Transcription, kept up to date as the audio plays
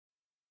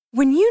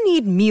When you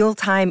need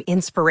mealtime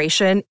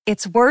inspiration,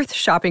 it's worth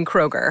shopping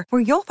Kroger,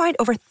 where you'll find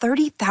over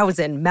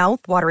 30,000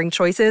 mouth-watering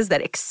choices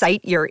that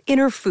excite your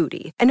inner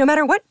foodie. And no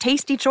matter what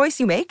tasty choice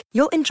you make,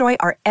 you'll enjoy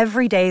our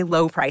everyday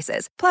low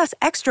prices, plus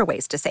extra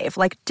ways to save,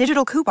 like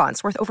digital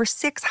coupons worth over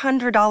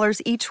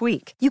 $600 each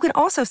week. You can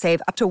also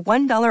save up to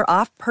 $1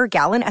 off per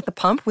gallon at the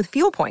pump with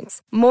fuel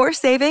points. More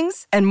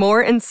savings and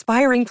more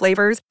inspiring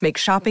flavors make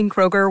shopping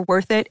Kroger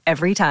worth it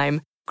every time.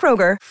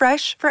 Kroger,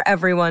 fresh for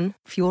everyone.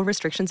 Fuel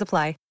restrictions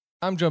apply.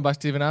 I'm joined by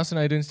Stephen Howson.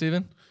 How you doing,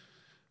 Stephen?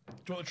 Do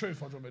you want the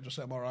truth or do you want me to just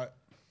say I'm all right?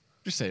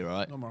 Just say you're all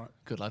right. I'm all right.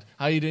 Good lad.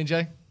 How you doing,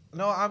 Jay?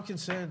 No, I'm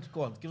concerned.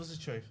 Go on, give us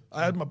the truth.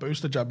 I had my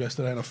booster jab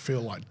yesterday and I feel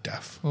like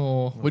death.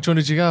 Oh, which one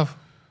did you go?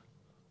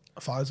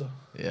 Pfizer.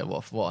 Yeah,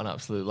 what an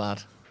absolute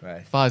lad.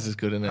 Right. Pfizer's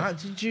good, isn't it?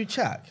 Did you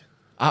check?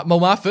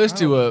 My first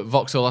two were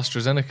Vauxhall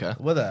AstraZeneca.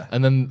 Were there?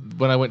 And then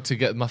when I went to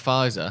get my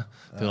Pfizer,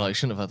 they were like, you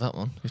shouldn't have had that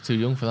one. You're too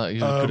young for that. You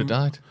could have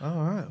died. Oh,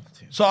 all right.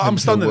 So I'm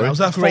standing there. I was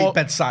there for Great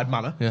bedside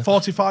manner. Yeah.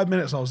 45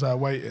 minutes. I was there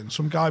waiting.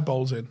 Some guy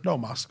bowls in, no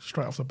mask,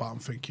 straight off the bat. I'm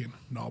thinking,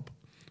 knob.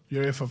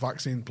 You're here for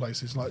vaccine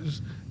places. Like,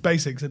 just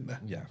basics, isn't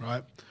there? Yeah.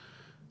 Right?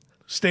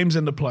 Steam's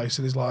in the place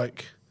and he's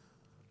like,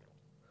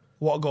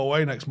 what'll go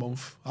away next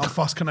month? How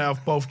fast can I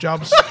have both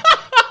jabs?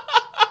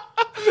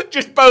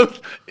 Just both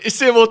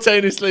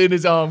simultaneously in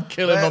his arm,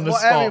 kill him on the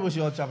what spot. area was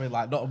your jabbing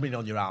like? Not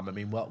on your arm. I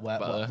mean, what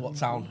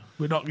town?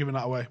 We're not giving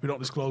that away. We don't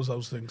disclose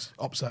those things.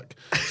 OPSEC.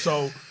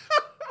 So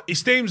he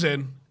steams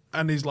in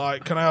and he's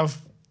like, how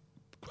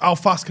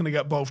fast can I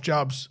get both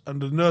jabs?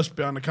 And the nurse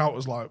behind the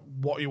counter's like,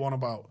 what are you on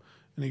about?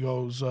 And he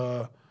goes,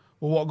 well,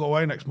 what'll go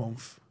away next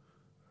month?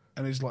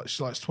 And she's like,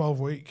 it's 12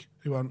 week.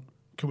 He went,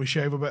 can we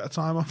shave a bit of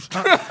time off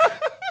that?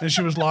 And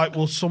she was like,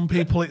 well, some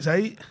people it's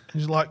 8. And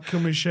he's like,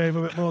 can we shave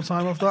a bit more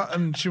time off that?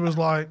 And she was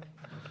like,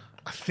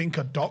 I think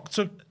a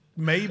doctor,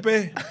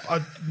 maybe.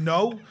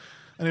 No.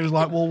 And he was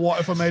like, well, what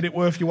if I made it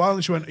worth your while?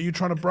 And she went, are you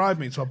trying to bribe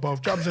me to have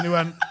both jabs? And he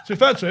went, to be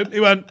fair to him, he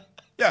went,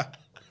 yeah.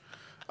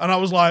 And I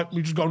was like,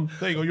 we've just gone,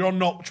 there you go, you're on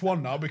notch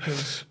 1 now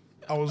because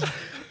I was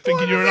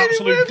thinking you're an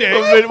absolute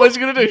dick. What's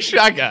he going to do,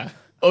 shag her?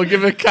 Or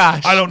give her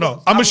cash? I don't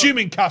know. I'm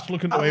assuming cash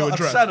looking the way I've we're got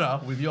a dressed. centre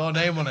with your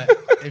name on it.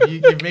 If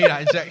you give me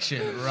that injection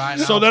right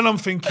now. So then I'm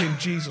thinking,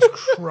 Jesus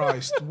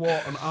Christ,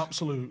 what an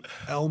absolute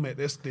helmet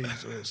this dude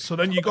is. So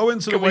then you go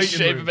into the Can we waiting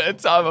shave room. a bit of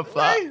time off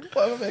that? Hey,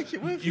 whatever make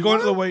it worth You go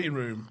into the waiting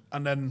room,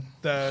 and then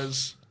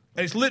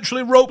it's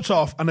literally roped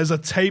off, and there's a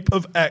tape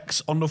of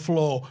X on the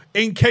floor.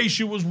 In case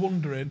you was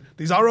wondering,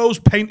 these arrows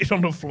painted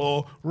on the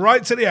floor,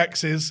 right to the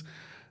X's.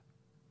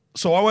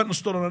 So I went and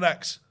stood on an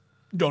X,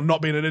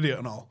 not being an idiot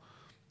and all.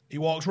 He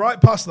walks right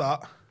past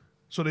that.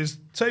 So there's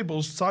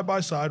tables side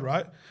by side,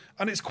 right?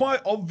 And it's quite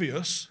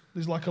obvious.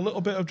 There's like a little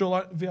bit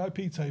of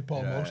VIP tape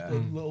almost, a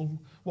little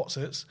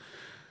what's-its.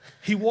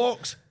 He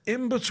walks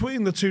in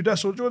between the two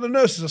desks. So the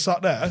nurses are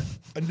sat there,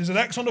 and there's an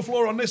X on the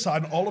floor on this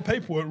side, and all the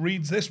paperwork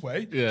reads this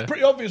way. Yeah. It's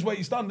pretty obvious where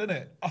you stand, isn't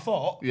it? I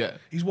thought. Yeah.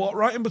 He's walked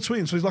right in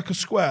between, so he's like a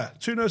square.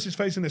 2 nurses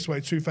facing this way,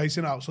 2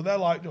 facing out. So they're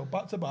like,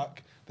 back to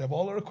back. They have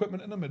all their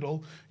equipment in the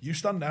middle. You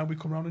stand down, we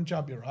come around and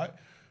jab you, right?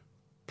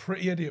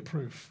 Pretty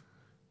idiot-proof.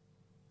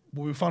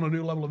 But we found a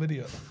new level of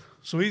idiot.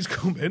 So he's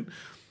come in,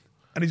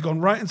 and he's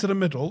gone right into the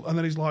middle, and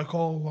then he's like,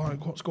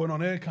 what's going on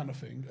here kind of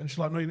thing. And she's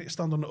like, no, you need to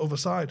stand on the other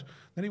side.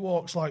 Then he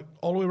walks like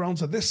all the way around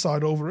to this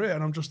side over here,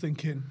 and I'm just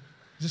thinking,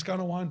 is this going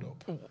to wind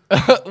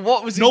up?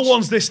 What was No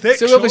one's this thick,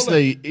 So surely.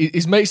 obviously,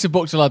 his mates have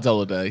booked a lad's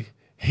holiday.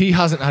 He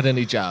hasn't had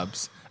any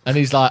jabs. And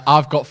he's like,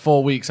 I've got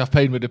 4 weeks, I've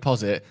paid my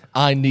deposit.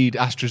 I need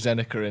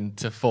AstraZeneca in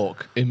to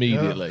fuck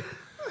immediately. Yeah.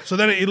 So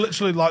then he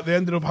literally, they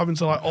ended up having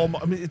to,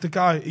 the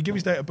guy, he gave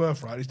his date of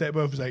birth, right? His date of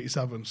birth is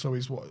 87, so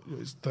he's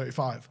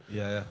 35.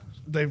 Yeah.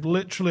 They've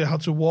literally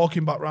had to walk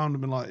him back round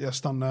and been like, yeah,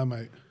 stand there,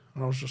 mate.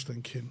 And I was just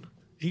thinking,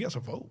 he gets a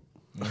vote.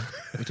 Yeah,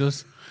 he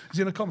does. Is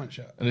he in the comments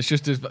yet? And it's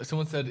just,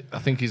 someone said, I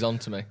think he's on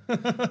to me.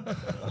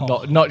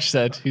 Notch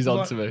said, he's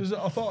on to me.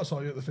 I thought I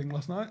saw you at the thing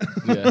last night.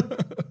 Yeah.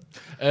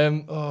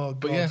 Oh, God.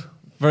 But yeah,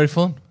 very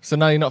fun. So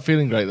now you're not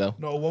feeling great, though?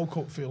 No, I woke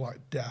up feel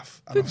like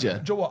death. And Did you? Do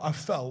you know what? I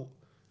felt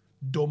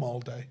dumb all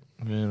day.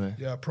 Really?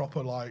 Yeah,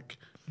 proper,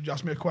 you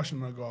ask me a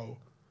question and I go,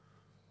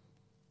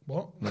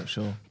 what? Not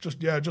sure.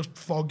 Just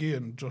foggy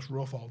and just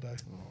rough all day.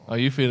 How are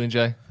you feeling,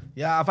 Jay?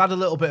 Yeah, I've had a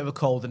little bit of a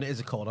cold, and it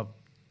is a cold.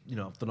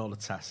 I've done all the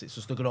tests. It's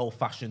just a good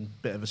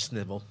old-fashioned bit of a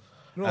snivel.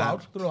 They're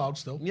allowed. They're allowed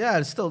still. Yeah,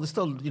 they're still,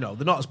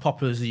 they're not as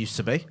popular as they used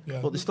to be,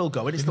 but they're still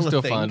going. It's You can still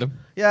a still thing. find them.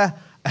 Yeah.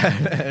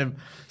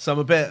 So I'm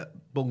a bit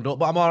bunged up,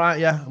 but I'm all right,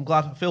 yeah. I'm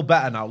glad. I feel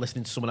better now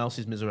listening to someone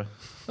else's misery.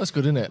 That's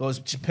good, isn't it? Well,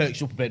 it perks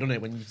you up a bit, doesn't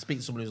it? When you speak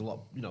to someone who's a lot,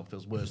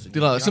 feels worse than Do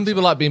you. you like that? Some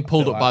people like being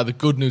pulled feel up by like- the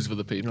good news of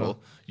other people.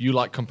 You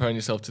like comparing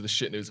yourself to the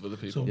shit news of other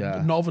people. So,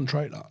 Yeah. Northern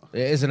trait, that.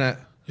 It is, isn't it?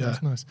 Yeah.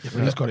 That's nice. Yeah,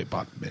 but he's got it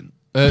bad, mint.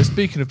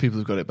 Speaking of people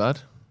who've got it bad,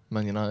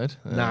 Man United.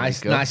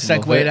 Nice There you go.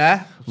 segue Love it. there.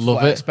 That's Love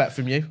what I it. expect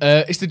from you.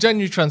 It's the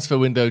January transfer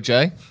window,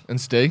 Jay and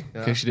Steve,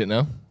 in case you didn't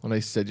know. I know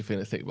you said you're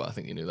feeling thick, but I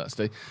think you knew that,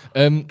 Steve.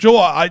 Do you know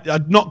what? I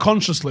not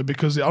consciously,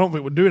 because I don't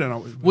think we're doing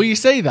it. Well, you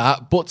say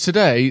that, but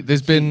today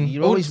there's been...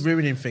 You're always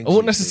ruining things. I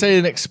wouldn't necessarily say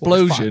an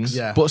explosion, facts.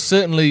 Yeah. but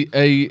certainly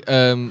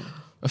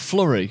a a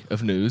flurry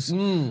of news.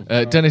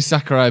 Dennis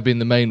Zakaria being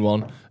the main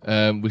one.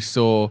 We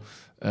saw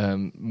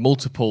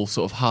multiple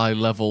sort of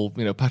high-level,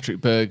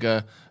 Patrick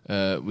Berger.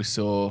 We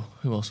saw,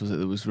 who else was it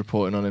that was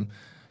reporting on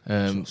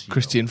him?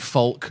 Christian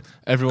Falk.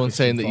 Everyone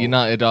saying that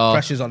United are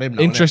Pressure's on him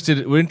now,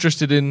 interested. We're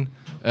interested in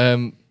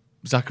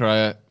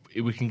Zakaria.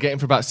 We can get him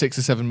for about 6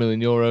 or 7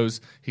 million euros.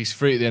 He's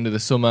free at the end of the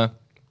summer.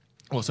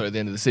 Also at the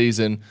end of the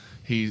season.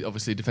 He's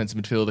obviously a defensive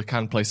midfielder,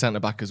 can play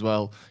centre-back as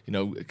well.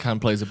 Can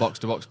play as a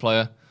box-to-box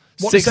player.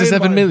 What 6 or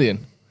 7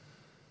 million.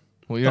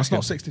 That's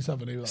not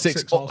 67 either. That's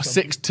 6 or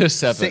 6 to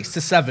 7. 6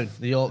 to 7,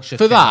 the Yorkshire.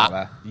 For kid that?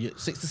 out there.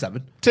 6 to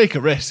 7. Take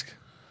a risk.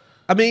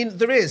 I mean,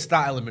 there is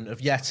that element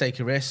of, take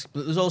a risk,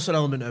 but there's also an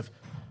element of,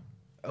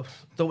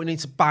 don't we need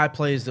to buy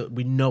players that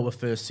we know are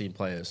first-team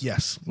players?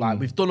 Yes. Like,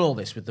 we've done all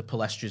this with the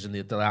Palestras and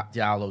the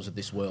Diallos of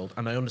this world,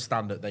 and I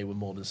understand that they were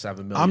more than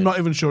 7 million. I'm not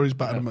even sure he's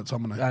better than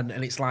McTominay.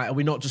 And it's like, are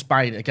we not just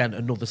buying, again,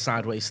 another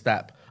sideways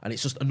step, and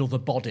it's just another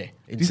body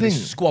into think-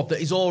 this squad that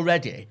is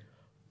already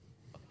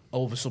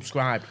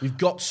oversubscribed? We've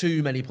got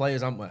too many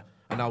players, haven't we?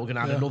 And now we're going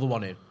to add another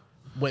one in,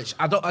 which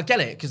I get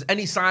it, because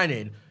any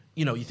signing,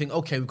 you think,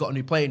 okay, we've got a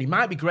new player, and he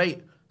might be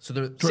great, so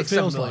there are So it 6,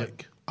 7 feels million.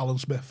 like Alan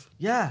Smith.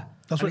 Yeah.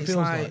 That's what And it it's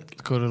feels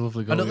like. Got a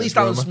lovely goal. And at least against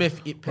Alan Roma.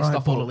 Smith, it pissed Right,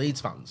 off all the but- Leeds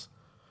fans.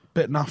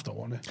 Bit naff,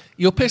 wasn't it?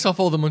 You'll piss off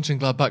all the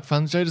Mönchengladbach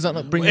fans, Jay. Does that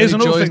not bring Here's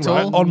any another joy thing, at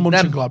right? all? On Them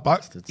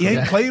Mönchengladbach, he ain't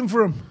Yeah. playing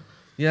for him.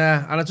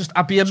 Yeah, and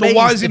I'd be amazed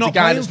why is he if the not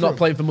guy playing that's for not him?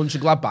 playing for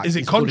Mönchengladbach Is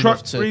it good enough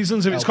contract to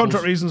reasons? If it's help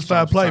contract us reasons, fair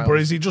challenge play. But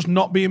titles? is he just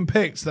not being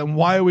picked? Then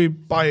why are we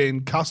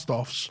buying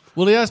cast-offs?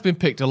 Well, he has been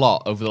picked a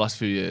lot over the last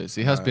few years.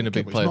 He has been a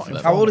big But he's player not for in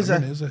them. How old is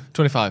form, he? is he?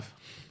 25.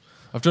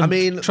 I've done. I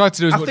mean, tried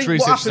to do as I much think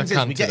research what as I happens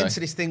can is we get today. into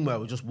this thing where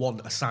we just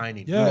want a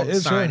signing. Yeah, we want it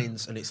is, yeah.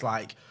 signings, and it's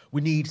like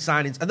we need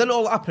signings, and then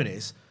all that happen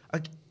is,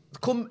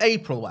 come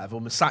April, or whatever,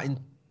 when we're sat in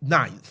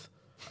 9th,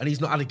 and he's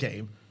not had a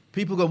game.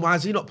 People go, why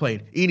is he not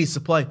playing? He needs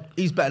to play.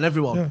 He's better than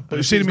everyone. Yeah, but if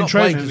you've seen he's him in not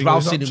playing, training, because and he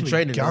Ralph's was seen him in actually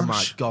training. Oh my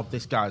gash. god,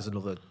 this guy's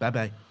another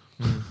Bebe.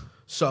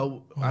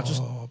 So I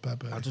just,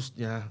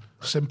 Bebe.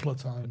 Simpler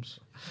times.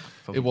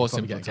 It was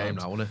probably simple get a game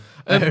times. now,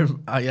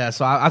 won't it? Yeah,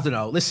 so I don't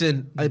know.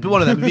 Listen, it'd be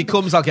one of them. If he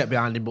comes, I'll get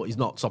behind him, but he's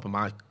not top of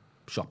my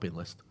shopping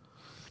list.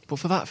 But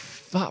for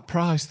that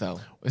price,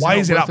 though, Why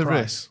is it not worth that the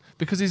price? risk?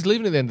 Because he's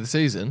leaving at the end of the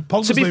season.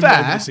 Pogba's To be leaving at the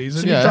end fair, of the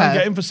season. to You be can fair,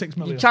 get him for 6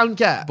 million. You can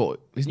get, But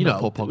he's you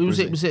not know, Paul Pogba, was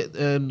is it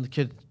the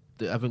kid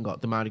that haven't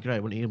got Damari Gray?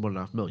 Wasn't he in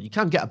 1.5 million? You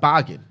can get a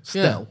bargain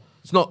still. Yeah.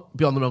 It's not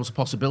beyond the realms of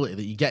possibility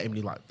that you get him and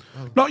you're like,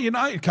 Not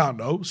United can't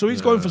though. So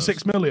he's going for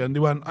 6 million. They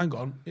went, hang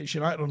on, it's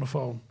United on the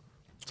phone.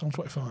 It's on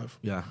 25.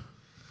 yeah.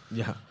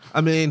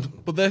 I mean,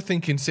 But they're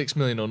thinking 6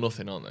 million or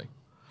nothing, aren't they?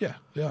 Yeah.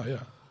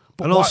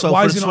 But and also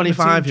why for is a he not on the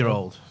team,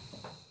 25-year-old,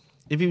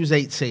 if he was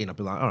 18, I'd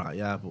be like, all right,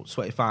 yeah, but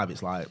 25,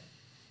 it's like,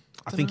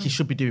 I think he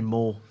should be doing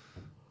more.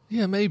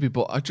 Yeah, maybe,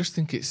 but I just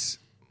think it's.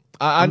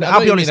 I'll know be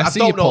what you honest, mean, I see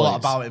don't your know a lot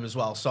points. about him as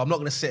well, so I'm not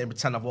going to sit and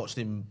pretend I've watched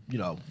him,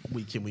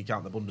 week in, week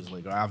out in the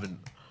Bundesliga. I haven't.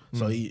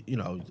 So,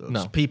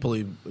 No. people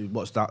who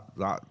watch that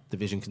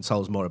division can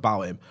tell us more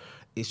about him.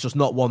 It's just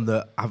not one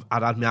that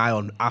I'd had my eye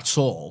on at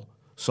all.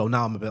 So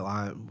now I'm a bit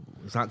like,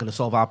 is that going to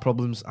solve our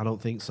problems? I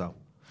don't think so.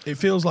 It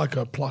feels like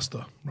a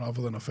plaster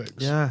rather than a fix.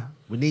 Yeah,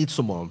 we need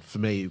someone for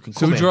me who can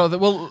So come would in. you rather?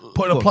 Well,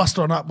 Putting a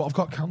plaster on that, but I've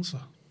got cancer.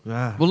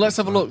 Yeah. well, let's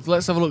have a look.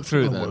 Let's have a look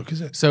through Won't then. work,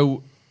 is it?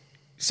 So,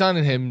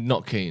 signing him,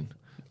 not keen,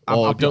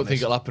 or I'll be don't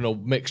think honest. it'll happen, or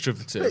mixture of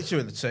the two. Picture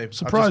of the two.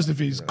 Surprised if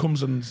he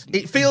comes and.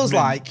 It feels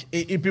like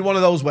it'd be one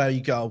of those where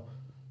you go,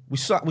 we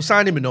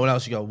signed him and no one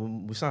else. You go, well,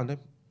 we signed him.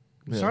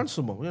 We signed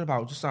someone. We're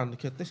about just signed the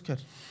kid. This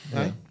kid.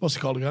 Yeah. What's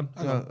he called again?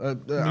 Hang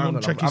on. I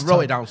Anyone check his wrote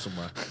tab? it down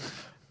somewhere.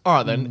 All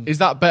right, then. Is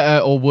that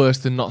better or worse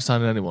than not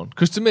signing anyone?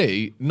 Because to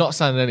me, not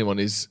signing anyone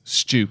is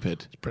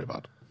stupid. Pretty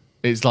bad.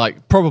 It's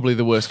like probably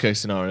the worst case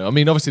scenario. I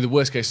mean, obviously, the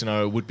worst case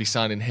scenario would be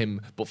signing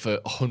him, but for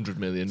 100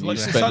 million, you Like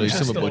spend on his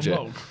Sanchez summer still on budget.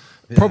 loan?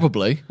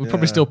 Probably. We're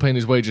probably still paying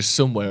his wages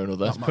somewhere or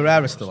another.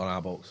 Pereira's still on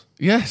our books.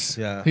 Yes,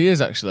 Yeah. he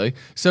is actually.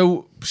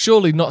 So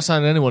surely not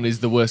signing anyone is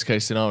the worst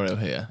case scenario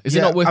here. Is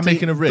it not worth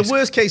taking a risk? The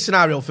worst case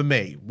scenario for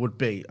me would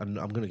be, and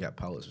I'm going to get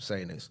pellets for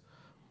saying this,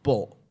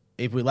 but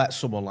if we let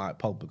someone like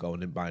Pogba go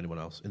and didn't buy anyone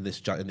else in this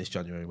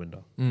January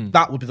window,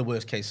 that would be the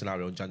worst case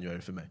scenario in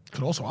January for me.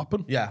 Could also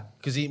happen. Yeah,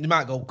 because he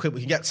might go, quick, we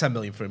can get 10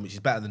 million for him, which is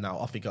better than now.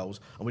 Off he goes,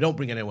 and we don't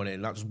bring anyone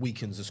in. That just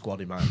weakens the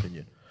squad, in my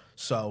opinion.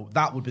 So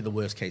that would be the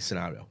worst case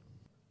scenario.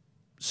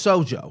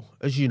 So, Joe,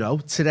 as you know,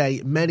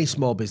 today many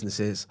small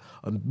businesses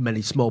and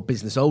many small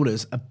business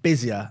owners are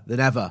busier than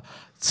ever.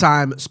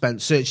 Time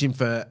spent searching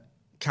for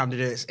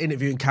candidates,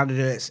 interviewing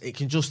candidates, it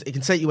can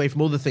take you away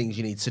from other things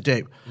you need to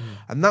do.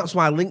 And that's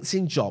why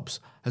LinkedIn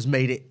Jobs has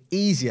made it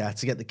easier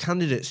to get the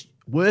candidates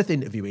worth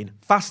interviewing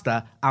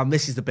faster. And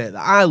this is the bit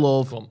that I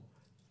love.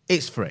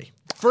 It's free.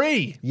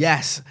 Free.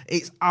 Yes,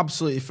 it's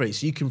absolutely free.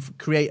 So you can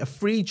create a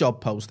free job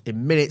post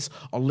in minutes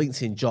on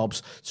LinkedIn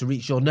Jobs to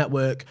reach your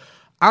network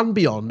and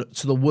beyond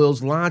to the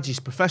world's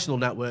largest professional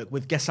network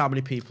with, guess how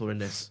many people are in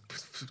this?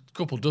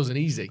 Couple dozen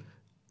easy.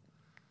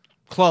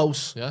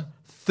 Close. Yeah.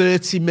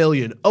 30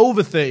 million,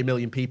 over 30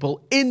 million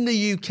people in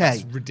the UK.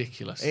 That's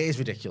ridiculous. It is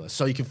ridiculous.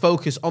 So you can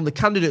focus on the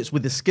candidates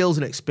with the skills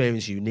and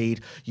experience you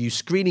need, use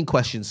screening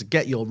questions to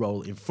get your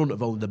role in front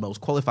of only the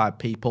most qualified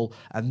people,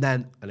 and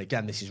then, and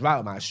again, this is right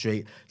up my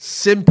street,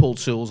 simple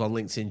tools on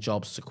LinkedIn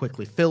Jobs to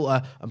quickly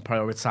filter and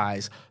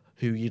prioritise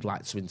who you'd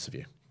like to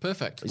interview.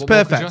 Perfect. It's What more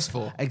could perfect. you ask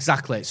for?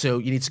 Exactly. So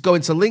you need to go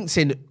into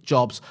LinkedIn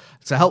Jobs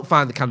to help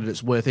find the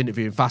candidates worth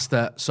interviewing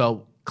faster.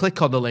 So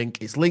click on the link.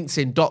 It's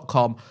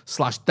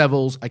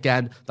linkedin.com/devils.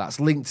 Again,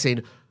 that's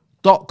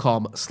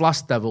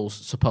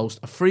linkedin.com/devils to post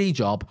a free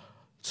job.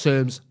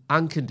 Terms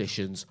and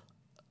conditions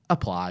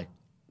apply.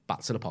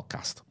 Back to the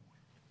podcast.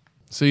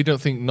 So you don't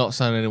think not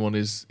signing anyone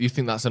is? You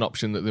think that's an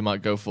option that they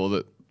might go for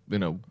that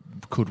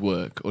could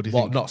work, or do you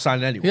What, think not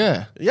signing anyone?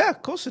 Yeah. Yeah,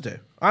 of course I do.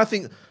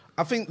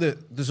 I think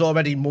that there's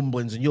already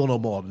mumblings, and you'll know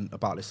more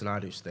about this than I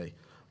do, Steve,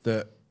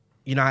 that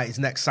United's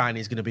next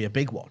signing is going to be a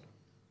big one.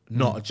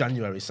 Not a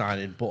January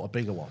signing, but a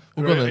bigger one.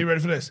 Are you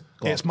ready for this?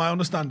 Go on. It's my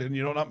understanding,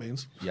 you know what that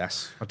means?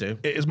 Yes, I do.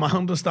 It is my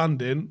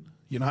understanding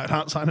United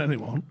aren't signing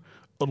anyone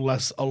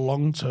unless a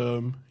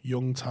long-term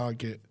young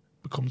target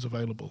becomes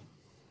available.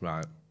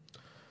 Right.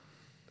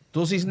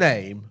 Does his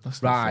name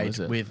That's not fun, ride is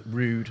it? with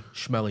Rude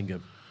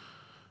Schmellingham?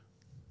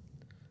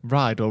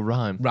 ride or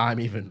rhyme? Rhyme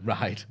even.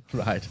 Ride.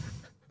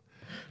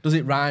 Does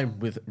it rhyme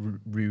with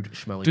Rude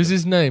Schmellingham? Does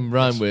his name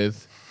rhyme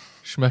with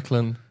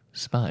Schmecklen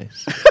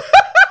Spice?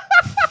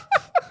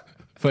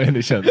 For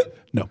any chance?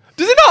 No.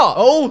 Does it not?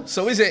 Oh,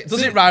 so is it?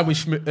 Does it rhyme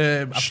with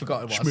I've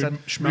forgotten what I said.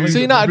 Schmellingham. So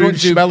United won't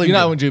do Schmellingham.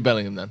 United won't do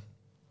Bellingham then.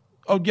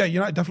 Oh, yeah,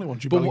 United definitely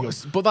want Jude Bellingham.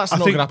 But that's I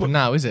not think- going to happen but-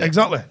 now, is it?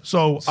 Exactly.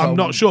 So I'm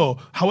not sure.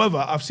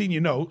 However, I've seen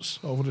your notes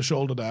over the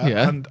shoulder there,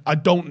 Yeah. and I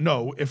don't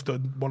know if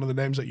one of the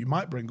names that you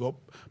might bring up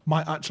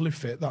might actually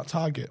fit that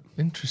target.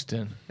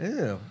 Interesting.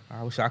 Yeah,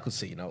 I wish I could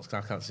see your notes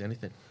because I can't see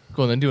anything.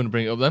 Go on then. Do you want to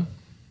bring it up then?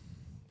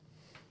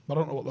 I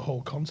don't know what the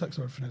whole context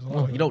of everything is.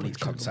 You don't need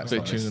context.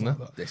 Big on tune this, in there.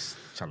 This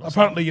channel.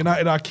 Apparently,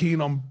 United are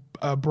keen on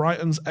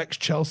Brighton's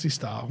ex-Chelsea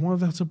star. What if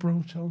that's a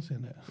bro Chelsea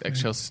in it?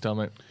 Ex-Chelsea star,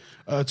 mate.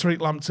 Tariq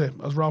Lamptey,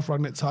 as Ralph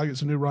Rangnick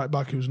targets a new right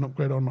back who's an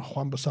upgrade on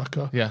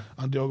Wan-Bissaka Yeah.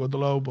 and Diogo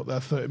Dalot, but their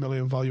 30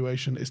 million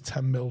valuation is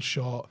 10 mil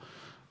short.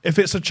 If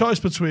it's a choice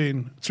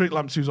between Tariq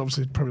Lamptey, who's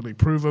obviously Premier League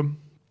proven,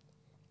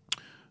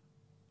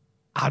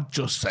 I'd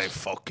just say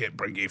fuck it,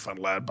 bring Ethan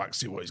Laird back,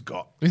 see what he's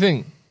got. Do you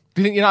think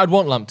United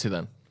want Lamptey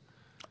then?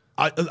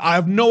 I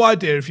have no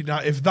idea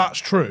if that's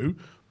true,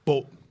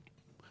 but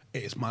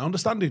it is my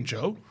understanding,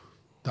 Joe,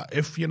 that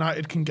if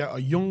United can get a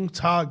young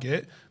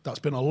target that's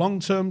been a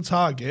long-term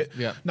target.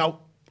 Yeah. Now,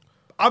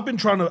 I've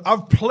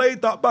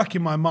played that back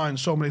in my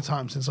mind so many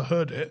times since I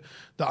heard it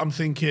that I'm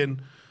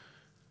thinking,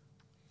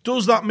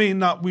 does that mean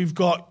that we've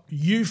got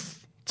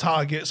youth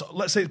targets?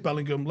 Let's say it's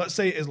Bellingham. Let's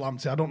say it is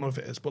Lamptey. I don't know if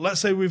it is, but let's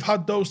say we've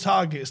had those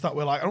targets that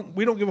we're like,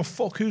 we don't give a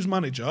fuck who's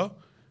manager.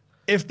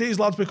 If these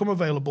lads become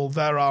available,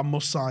 there are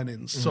must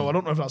signings. So I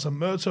don't know if that's a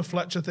Murta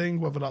Fletcher thing,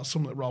 whether that's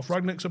something that Ralph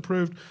Rangnick's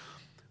approved.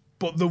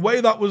 But the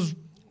way that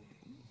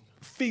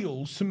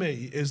feels to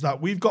me is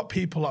that we've got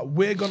people that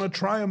we're going to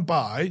try and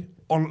buy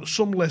on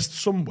some list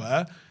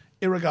somewhere,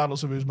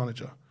 irregardless of who's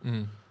manager.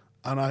 And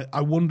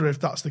I wonder if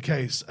that's the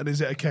case. And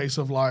is it a case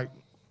of like,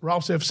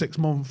 Ralph's here for 6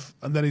 months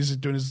and then he's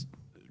doing his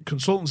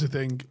consultancy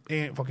thing, he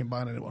ain't fucking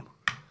buying anyone.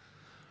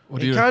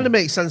 What do It you kind reckon? of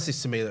makes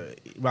sense to me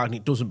that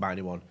Rangnick doesn't buy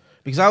anyone.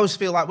 Because I always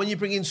feel like when you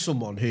bring in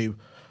someone who,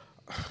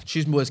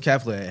 choose my words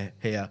carefully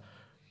here,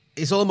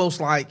 it's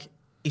almost like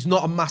he's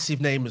not a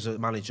massive name as a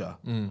manager.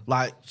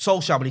 Like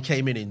Solskjaer when he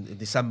came in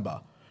December,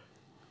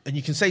 and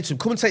you can say to him,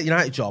 come and take the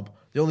United job.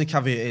 The only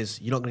caveat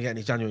is you're not going to get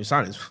any January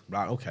signings.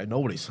 Right, okay, no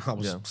worries. I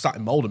was sat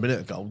in mould a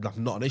minute ago,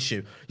 not an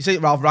issue. You say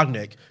to Ralph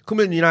Rangnick, come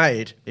in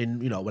United in,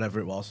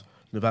 whenever it was,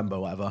 November,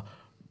 whatever,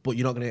 but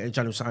you're not going to get any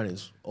January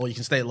signings. Or you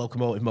can stay at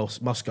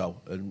Lokomotiv Moscow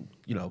and,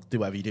 do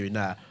whatever you're doing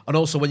there. And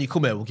also, when you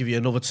come here, we'll give you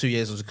another 2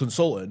 years as a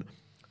consultant.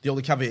 The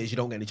only caveat is you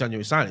don't get any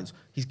January signings.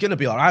 He's going to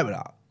be all right with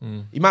that.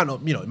 He might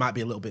not, it might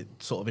be a little bit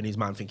sort of in his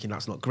mind thinking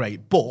that's not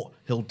great, but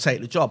he'll take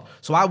the job.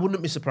 So I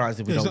wouldn't be surprised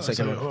if we don't take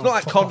anyone. It's not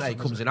like Conte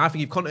comes in. I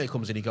think if Conte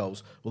comes in, he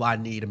goes, well, I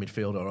need a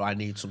midfielder or I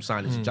need some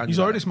signings in January. He's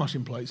already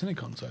smashing plates, isn't he,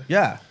 Conte?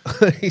 Yeah.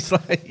 He's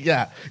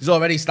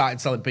already started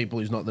telling people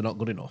they're not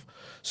good enough.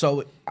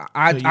 So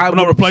We're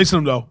not replacing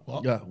him, though.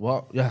 What? Yeah,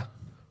 what? Yeah.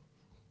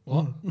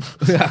 What?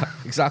 Yeah,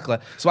 exactly.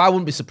 So I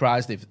wouldn't be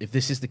surprised if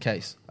this is the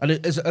case. And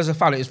as a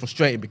fan, it is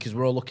frustrating because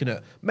we're all looking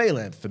at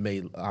mainly for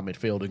me, our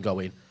midfield, and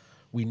going,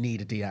 we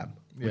need a DM.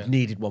 We've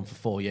needed one for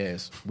 4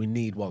 years. We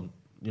need one.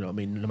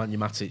 Nemanja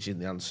Matic in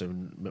the answer,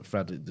 and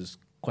McFred, there's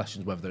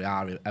questions whether they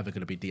are ever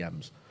going to be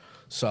DMs.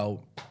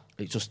 So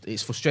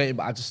it's frustrating,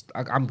 but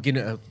I'm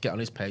beginning to get on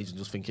his page and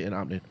just think it ain't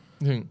happening.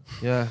 You think?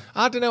 Yeah.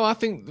 I don't know. I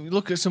think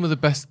look at some of the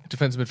best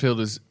defensive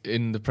midfielders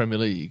in the Premier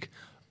League.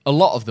 A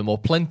lot of them, or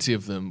plenty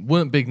of them,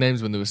 weren't big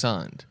names when they were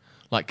signed.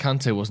 Like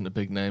Kante wasn't a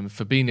big name.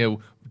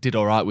 Fabinho did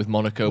all right with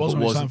Monaco,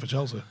 Wasn't but he signed wasn't. for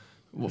Chelsea?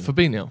 What,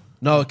 Fabinho?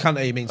 No,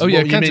 Kante. He means. Oh yeah,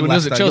 you Kante mean when he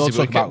was Leicester. at You're Chelsea,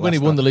 talking about when he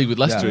Leicester. won the league with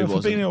Leicester, Yeah, he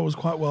wasn't. Fabinho was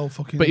quite well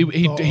fucking. But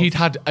thought of. he'd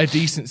had a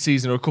decent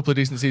season or a couple of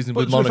decent seasons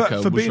with to be fair,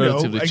 Monaco, was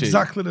relatively Fabinho, cheap.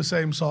 exactly the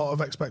same sort of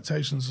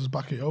expectations as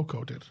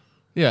Bakayoko did.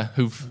 Yeah,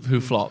 who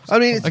flopped? I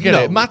mean, I get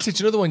it. Matic,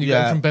 another one you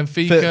got from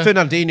Benfica.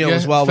 Fernandinho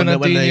as well. When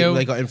Fernandinho.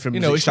 they got him from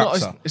it's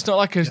Shakhtar. not. It's not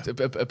like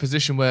a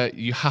position where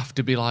you have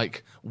to be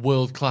like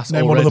world class.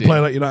 Name already. one other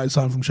player that United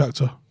signed from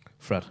Shakhtar.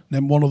 Fred.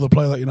 Name one other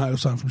player that United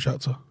signed from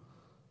Shakhtar.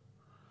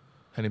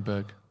 Henning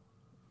Berg.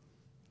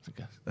 I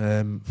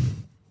guess.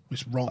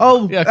 It's wrong.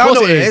 Oh, Yeah, of I course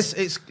know it it is.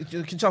 is. It's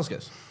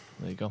Kanchelskis.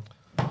 There you go.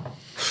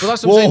 But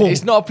that's what I'm saying.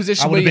 It's not a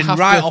position I where would you have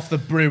been have right to, off the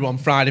brew on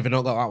Friday if I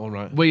not got that one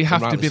right. where you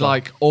have And to be rightly so.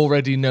 like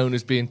already known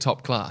as being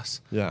top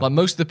class. Yeah. Like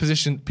most of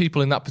the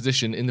people in that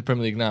position in the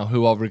Premier League now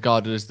who are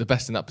regarded as the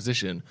best in that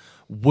position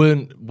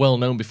weren't well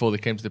known before they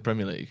came to the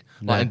Premier League.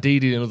 Like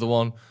Ndidi, another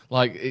one.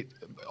 Like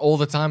all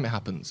the time it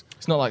happens.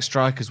 It's not like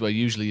strikers where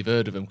usually you've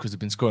heard of them because they've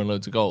been scoring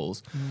loads of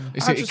goals.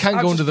 It can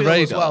go under the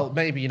radar. Well,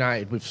 maybe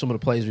United with some of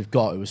the players we've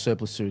got who are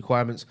surplus to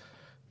requirements.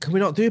 Can we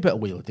not do a bit of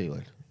wheeler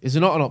dealing? Is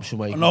there not an option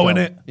where you can know, go?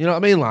 innit? You know what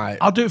I mean? Like,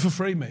 I'll do it for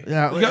free, mate.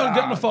 Yeah, get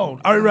on the phone.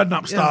 Harry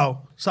Redknapp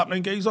style.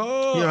 Sapling geese.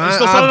 Oh, you know, he's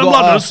still I've selling them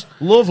got ladders.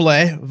 a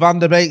lovely Van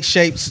der Beek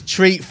shaped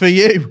treat for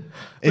you.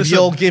 If Listen,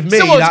 you'll give me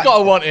someone's that.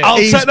 gotta want it. I'll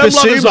East take them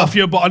ladders Basuma. off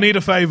you, but I need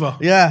a favour.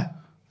 Yeah.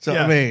 Do you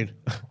know what I Yeah. mean?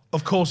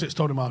 Of course, it's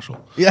Tony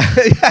Marshall. Yeah,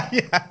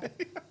 yeah.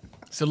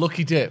 It's a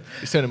lucky dip.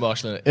 It's Tony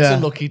Marshall in it. It's a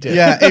lucky dip.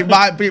 Yeah, it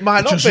might be, it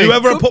might not Just be.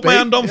 whoever I Could put my be.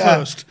 hand on Yeah.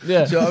 first.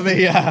 Yeah. Do you know what I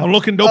mean? Yeah. I'm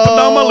looking up and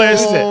down my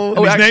list. Oh, And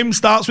his actually- name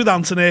starts with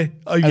Anthony.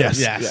 Oh, yes.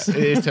 Yes. Yeah,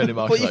 it is Tony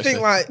Marshall. But you think,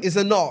 actually. like, is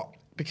there not?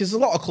 Because a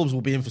lot of clubs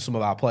will be in for some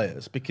of our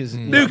players. Because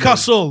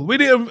Newcastle. We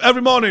need him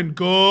every morning.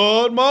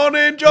 Good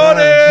morning, Johnny.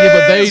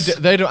 Yeah,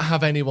 but they don't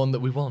have anyone that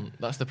we want.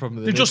 That's the problem.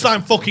 With They the just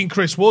Newcastle signed fucking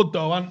Chris Wood,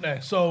 though, haven't they?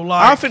 So,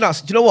 like. I think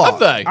that's. Do you know what? Have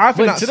they? I think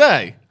When, that's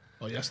today.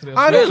 Oh, yesterday.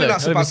 I don't Really? think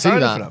that's I a didn't bad see signing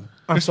that. for them.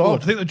 Chris At all.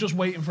 Wood. I think they're just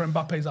waiting for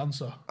Mbappe's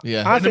answer.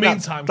 Yeah. I In the think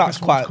meantime, that's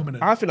Chris Wood's quite. coming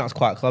in. I think that's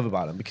quite clever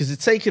by them because they're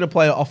taking a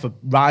player off a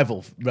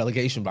rival,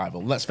 relegation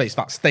rival. Let's face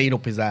that, staying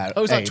up is there. Oh,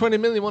 it was like 20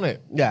 million, wasn't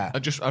it? Yeah, I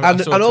saw a and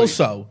tweet.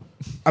 also,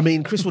 I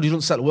mean, Chris Wood, he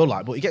doesn't set the world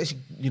light, but he gets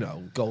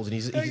goals and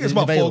he's gets he's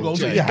about 4 available. goals,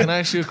 Jay, yeah. Can I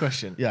ask you a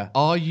question? Yeah.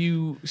 Are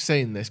you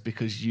saying this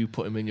because you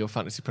put him in your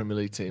fantasy Premier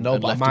League team No,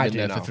 and but I left might him in do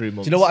there now. for 3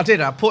 months? Do you know what I did?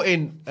 I put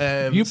in.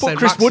 You put Saint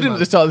Chris Wood in Maximin. at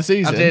the start of the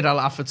season. I did.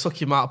 I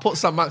took him out. I put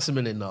Sam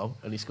Maximin in though,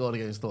 and he scored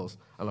against us.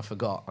 And I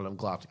forgot, and I'm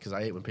glad because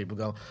I hate when people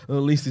go, "Oh,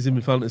 at least he's in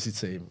my fantasy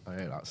team." I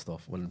hate that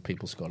stuff when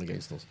people score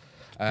against us.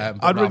 But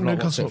I'd no, ring I've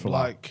not watched Newcastle it up for a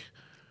while. like,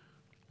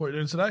 what are you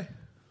doing today?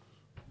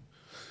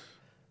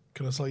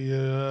 Can I sell you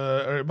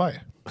Eric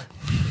Bayer?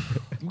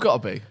 You've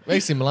got to be.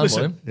 AC Milan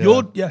won him.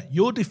 Listen,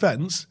 your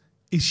defence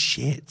is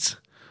shit.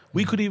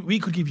 We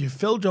could give you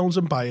Phil Jones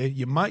and Bayer.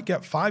 You might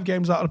get 5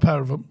 games out of a pair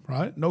of them,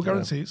 right? No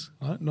guarantees.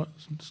 Right? No,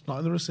 it's not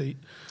in the receipt.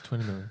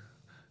 20 million.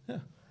 Yeah.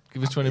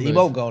 Give us 20 He million.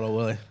 won't go no,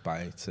 will he?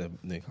 By to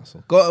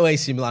Newcastle. Go to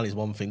AC Milan is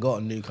one thing. Go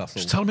to Newcastle.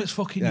 Just tell him it's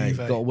fucking yeah, you've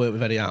Juve. got to work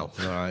with Eddie Howe.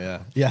 All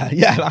right,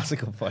 yeah. That's a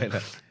good point.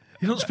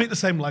 He doesn't speak the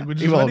same language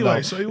He won't anyway,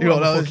 know. so he He won't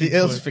won't know. have a fucking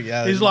He'll clue. just think,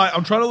 yeah, He's yeah. like,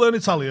 I'm trying to learn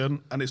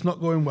Italian and it's not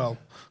going well.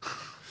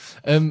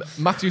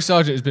 Matthew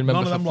Sargent has been a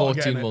None member of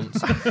for them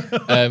 14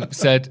 lot months.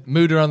 Said,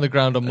 mood around the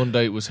ground on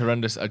Monday was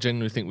horrendous. I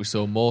genuinely think we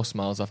saw more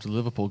smiles after the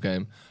Liverpool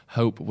game.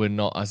 Hope we're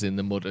not as in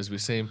the mud as we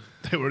seem.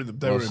 They were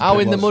in How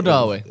in the mud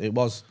are we? It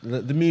was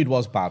the mood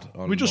was bad.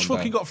 On We just Monday.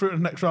 fucking got through to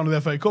the next round of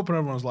the FA Cup and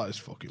everyone's like, it's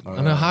fucking.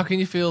 I know, how can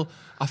you feel?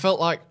 I felt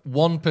like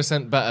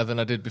 1% better than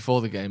I did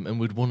before the game and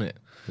we'd won it.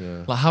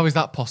 Yeah. Like, how is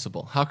that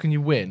possible? How can you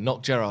win,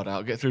 knock Gerrard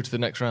out, get through to the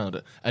next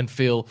round and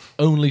feel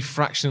only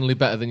fractionally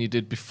better than you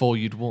did before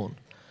you'd won?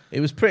 It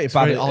was pretty It's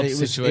bad. a very It odd was-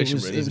 situation, It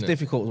was, really, it was isn't it?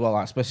 difficult as well,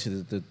 like,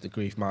 especially the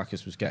grief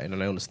Marcus was getting.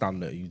 And I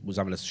understand that he was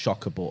having a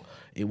shocker, but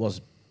it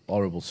was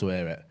horrible to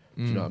hear it.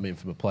 Do you know what I mean?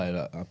 From a player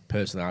that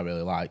personally I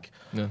really like.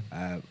 Yeah.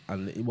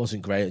 And it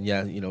wasn't great. And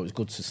yeah, it was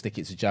good to stick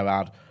it to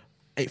Gerrard.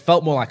 It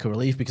felt more like a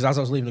relief because as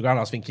I was leaving the ground,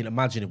 I was thinking,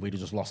 imagine if we'd have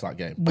just lost that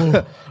game.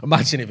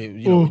 Imagine if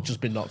we'd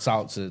just been knocked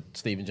out to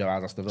Steven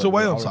Gerrard. That's the It's a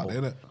Wales Saturday,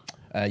 isn't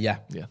it? Yeah.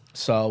 Yeah.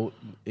 So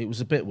it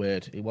was a bit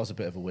weird. It was a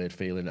bit of a weird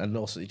feeling, and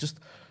also it just.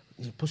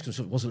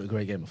 Pushkin wasn't a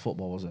great game of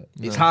football, was it?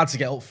 It's hard to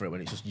get up for it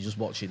when you're just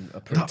watching a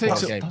pretty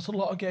poor game. That's a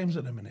lot of games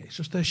at the minute. It's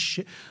just there's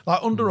shit.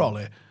 Like under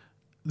Ollie, I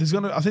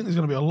think there's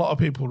gonna be a lot of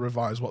people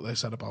revise what they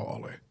said about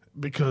Ollie.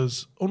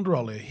 Because under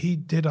Ollie, he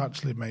did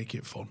actually make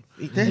it fun.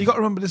 You got to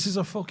remember, this is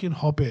a fucking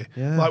hobby.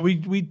 Yeah. Like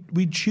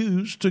we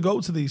choose to go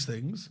to these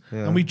things,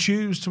 and we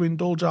choose to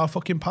indulge our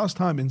fucking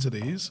pastime into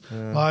these.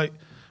 Like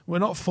we're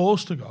not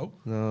forced to go.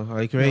 No,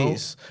 I agree. No.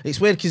 It's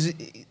weird because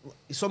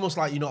it's almost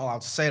like you're not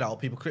allowed to say that, or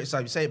people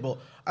criticise you say it. But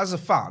as a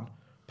fan,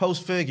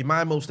 post Fergie,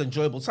 my most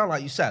enjoyable time,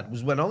 like you said,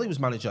 was when Ollie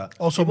was manager.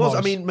 Also, it was. Moyes.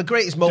 I mean, my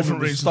greatest moment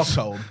Different was reasons.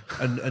 Stockholm,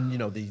 and you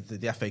know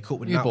the FA Cup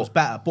winning Yeah, that was but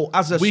better. But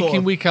as a week sort in,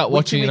 of, week out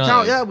watching week United,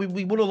 out, yeah,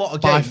 we won a lot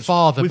of by games.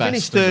 far the we best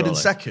finished under third and Ollie.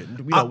 second.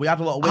 You know, we had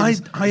a lot of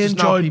wins. I It's just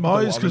now enjoyed people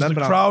don't Moyes because the remember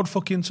that. crowd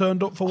fucking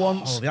turned up for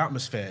once. Oh, the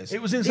atmospheres.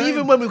 It was insane.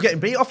 Even when we were getting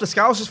beat off the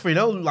Scousers for,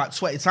 like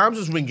 20 times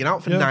was ringing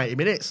out for 90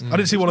 minutes. I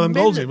didn't see one of them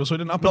goals either, so it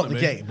didn't happen Not to the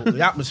me. game, but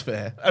the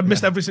atmosphere. I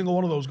missed every single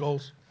one of those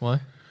goals.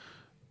 Why?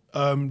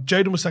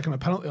 Jaden was second a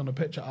penalty on the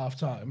pitch at half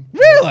time.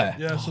 Really?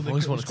 Yeah, so they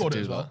always wanted to scored it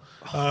do as well.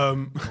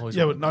 Always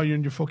Yeah, wanted but now you're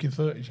in your fucking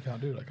 30s, you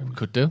can't do that, can you?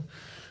 Could do.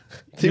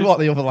 See what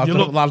the other you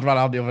look- lad ran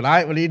on the other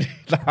night when he did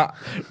that?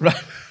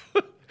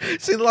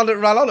 See the lad that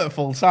ran on at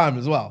full time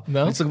as well?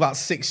 No. It took about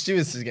 6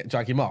 stewards to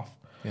drag him off.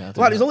 Yeah, I did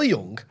Like, he that. was only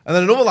young. And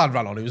then another lad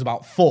ran on who was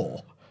about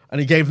 4. And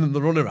he gave them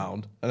the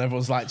runaround. And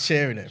everyone's like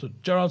cheering him. So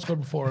Gerrard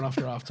scored before and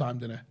after half time,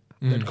 didn't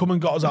he? They'd come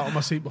and got us out of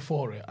my seat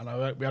before it, and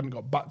we hadn't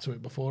got back to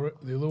it before it,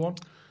 the other one.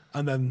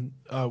 And then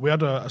we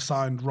had a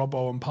signed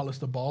Robbo and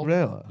Pallister ball.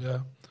 Really? Yeah.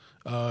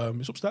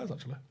 It's upstairs,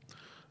 actually.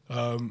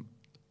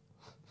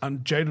 And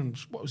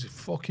Jaden's, what was it,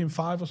 fucking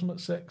 5 or something,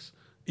 6?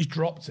 He's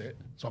dropped it,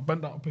 so I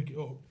bent down to pick it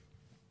up.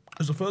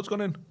 Because the third's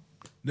gone in.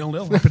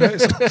 0-0, happy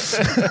days.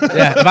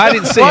 Yeah, if I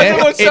didn't see Why it,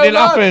 everyone it so didn't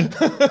mad?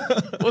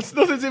 happen.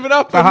 Nothing's even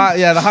happened.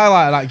 The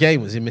highlight of that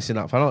game was him missing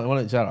that penalty,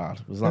 wasn't it, Gerrard?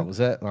 That was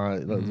it.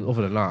 Like,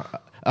 other than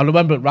that. I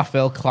remember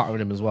Raphael clattering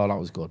him as well, that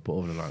was good. But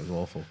other than that, it was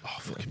awful. Oh,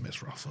 fucking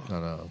miss Rafa.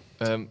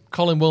 I know.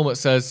 Colin Wilmot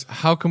says,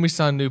 how can we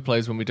sign new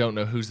players when we don't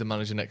know who's the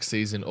manager next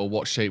season or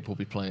what shape we'll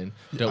be playing?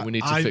 Don't we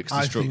need to fix the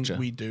I structure? think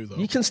we do, though.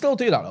 You can still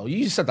do that, though.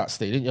 You said that,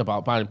 Steve, didn't you,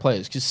 about buying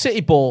players? Because City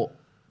bought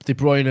De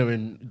Bruyne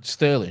and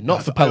Sterling,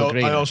 not for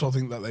Pellegrini. I also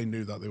think that they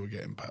knew that they were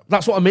getting Pep.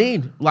 That's what I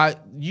mean. Like,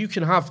 you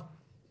can have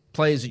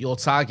players that you're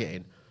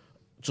targeting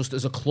just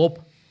as a club.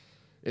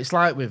 It's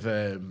like with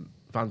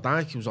Van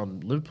Dijk, who was on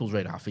Liverpool's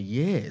radar for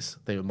years.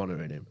 They were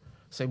monitoring him.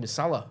 Same with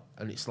Salah.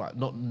 And it's like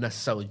not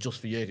necessarily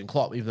just for Jurgen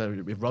Klopp,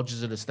 even though if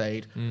Rodgers had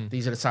stayed,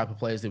 these are the type of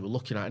players they were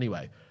looking at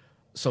anyway.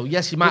 So,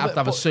 yes, you might have to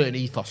have a certain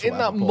ethos. Isn't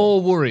that but- more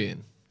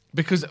worrying?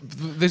 Because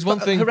there's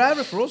one thing...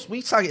 Herrera for us,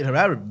 we targeted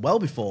Herrera well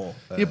before.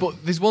 Yeah, but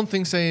there's one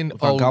thing saying,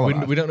 Van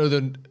Gaal we don't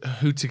know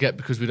who to get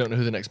because we don't know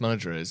who the next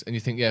manager is, and you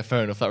think, yeah,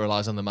 fair enough, that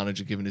relies on the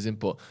manager giving his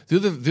input. The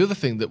other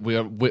thing that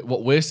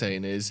what we're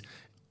saying is,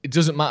 it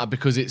doesn't matter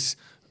because it's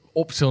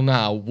up till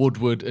now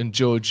Woodward and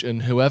Judge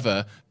and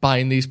whoever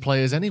buying these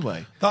players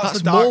anyway.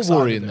 That's the more dark side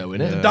worrying of it. though,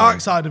 isn't it? The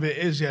dark side of it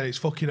is, it's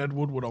fucking Ed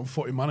Woodward on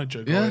footy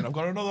manager going, Yeah. I've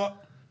got to know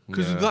that.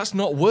 Because that's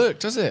not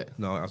worked, has it?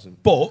 No, it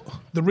hasn't. But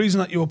the reason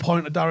that you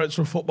appoint a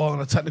director of football and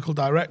a technical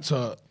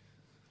director,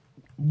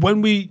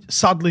 when we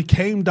sadly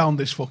came down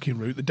this fucking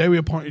route, the day we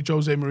appointed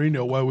Jose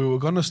Mourinho, where we were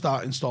going to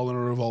start installing a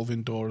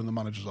revolving door in the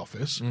manager's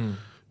office,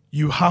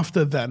 you have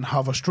to then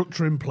have a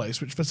structure in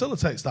place which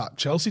facilitates that.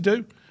 Chelsea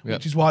do,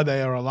 which is why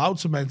they are allowed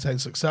to maintain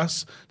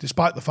success,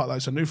 despite the fact that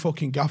it's a new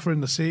fucking gaffer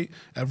in the seat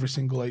every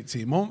single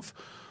 18 months.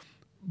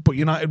 But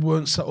United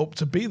weren't set up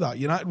to be that.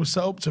 United was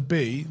set up to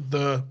be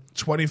the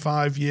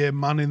 25-year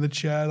man in the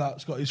chair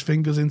that's got his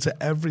fingers into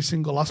every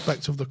single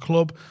aspect of the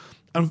club.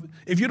 And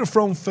if you'd have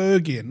thrown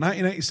Fergie in,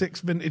 1986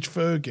 vintage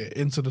Fergie,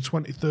 into the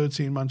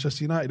 2013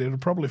 Manchester United, it would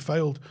have probably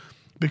failed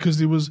because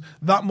there was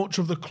that much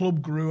of the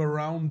club grew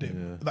around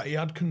him that he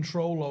had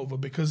control over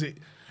because it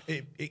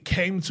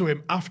came to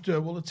him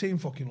after, well, the team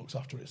fucking looks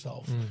after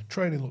itself.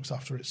 Training looks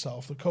after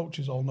itself. The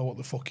coaches all know what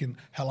the fucking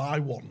hell I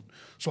want.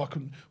 So I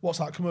can, what's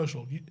that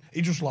commercial?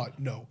 He just like,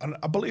 no. And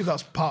I believe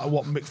that's part of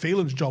what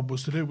McPheelin's job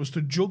was to do, was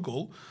to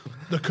juggle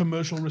the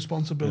commercial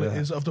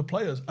responsibilities of the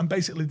players and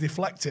basically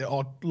deflect it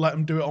or let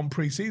them do it on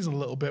pre-season a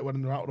little bit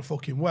when they're out of the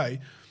fucking way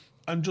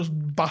and just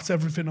bat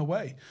everything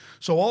away.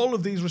 So all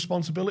of these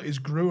responsibilities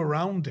grew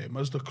around him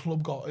as the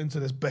club got into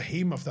this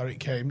behemoth that it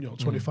came,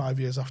 25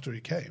 years after he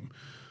came.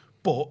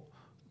 But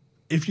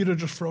if you'd have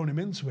just thrown him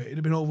into it, he'd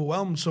have been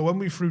overwhelmed. So when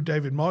we threw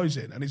David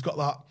Moyes in, and he's got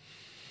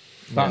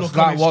that look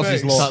on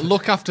his face, Like,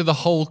 look after the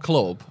whole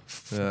club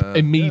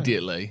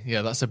immediately.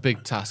 Yeah, that's a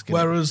big task. Isn't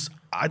it? Whereas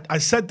I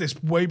said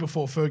this way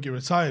before Fergie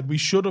retired, we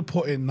should have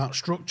put in that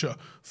structure.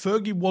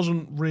 Fergie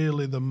wasn't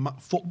really the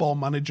football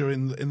manager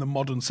in the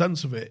modern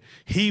sense of it.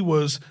 He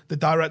was the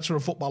director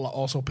of football that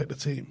also picked the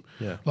team.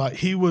 Yeah. Like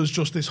he was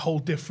just this whole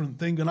different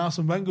thing. And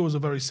Arsene Wenger was a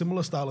very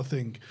similar style of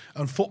thing.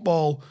 And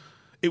football,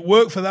 it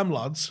worked for them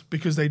lads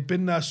because they'd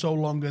been there so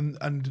long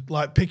and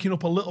like picking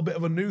up a little bit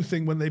of a new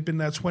thing when they've been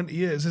there 20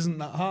 years isn't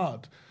that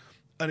hard.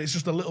 And it's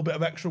just a little bit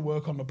of extra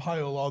work on the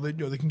pile, or they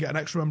can get an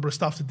extra member of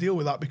staff to deal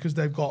with that because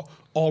they've got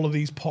all of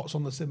these pots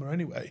on the simmer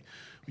anyway.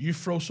 You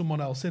throw someone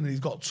else in and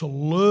he's got to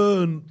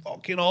learn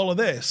fucking all of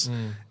this.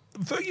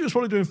 Fergie was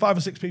probably doing 5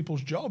 or 6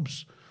 people's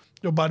jobs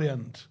by the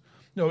end.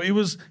 He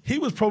was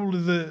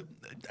probably the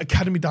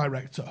academy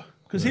director.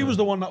 Because he was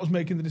the one that was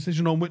making the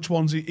decision on which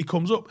ones he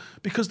comes up.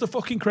 Because the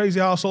fucking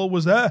crazy arsehole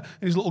was there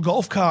in his little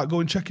golf cart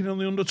going checking in on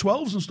the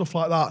under-12s and stuff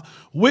like that.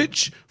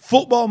 Which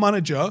football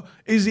manager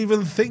is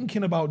even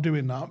thinking about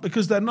doing that?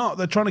 Because they're not.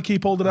 They're trying to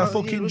keep hold of their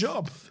fucking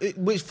job.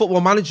 Which football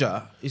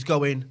manager is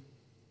going,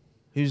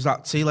 who's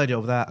that tea lady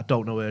over there? I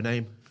don't know her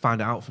name. find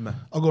it out for me.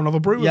 I'll go and have a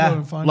brew with her Yeah,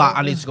 and find like out.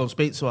 I need to go and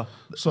speak to her.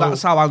 So-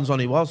 That's how hands-on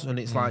he was, and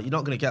it's like you're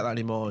not going to get that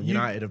anymore.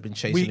 United have been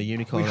chasing a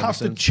unicorn. We ever have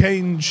to since.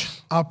 change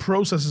our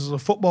processes as a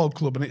football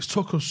club, and it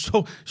took us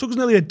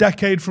nearly a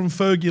decade from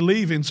Fergie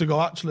leaving to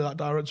go. Actually, that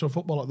director of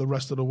football that the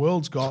rest of the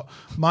world's got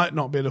might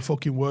not be the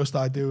fucking worst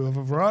idea we've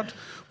ever had.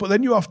 But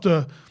then you have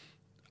to.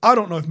 I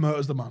don't know if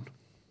Murtaugh's the man.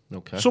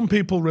 Okay. Some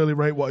people really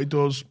rate what he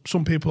does.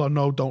 Some people I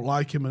know don't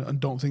like him and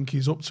don't think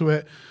he's up to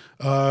it.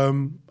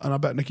 And I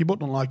bet Nicky Butt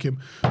don't like him.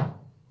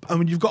 I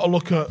mean, you've got to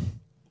look at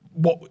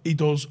what he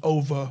does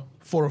over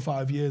 4 or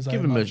 5 years.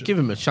 Give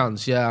him a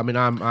chance. Yeah, I mean,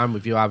 I'm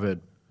with you. I've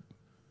heard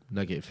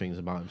negative things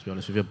about him, to be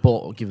honest with you,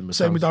 but give him a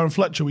Same chance. with Darren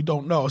Fletcher, we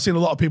don't know. I've seen a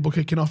lot of people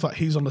kicking off that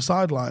he's on the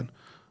sideline.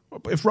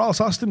 But if Ralph's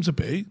asked him to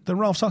be, then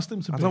Ralph's asked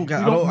him to be. I don't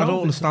get. You I don't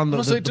know understand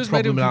Also, the it just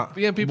made problem him. with that.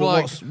 Yeah, people Well,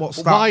 are like, what's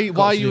why that are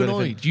got to you do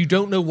annoyed? anything? You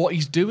don't know what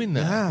he's doing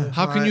there. Yeah,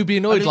 How can like- you be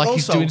annoyed and like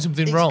also, he's doing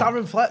something it's wrong?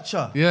 Darren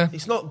Fletcher. Yeah.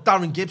 It's not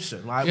Darren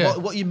Gibson. Like, Yeah.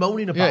 what are you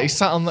moaning about? Yeah, he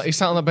sat on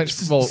that bench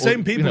for well,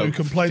 Same people who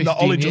complained that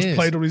 15 Ollie just years.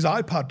 played on his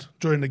iPad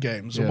during the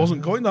games and Yeah.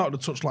 wasn't going down to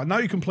the touchline. Now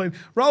you complain.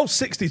 Ralph's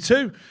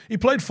 62. He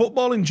played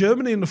football in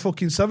Germany in the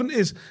fucking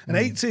 70s and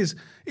 80s.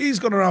 He's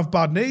going to have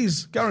bad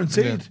knees,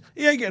 guaranteed. Yeah.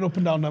 He ain't getting up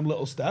and down them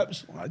little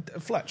steps. Like,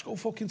 Fletch, go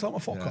fucking tell my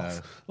fuck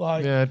off.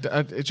 Like, Yeah,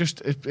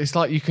 it's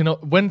like you can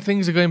when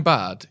things are going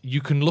bad, you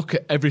can look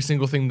at every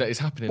single thing that is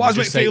happening. Why and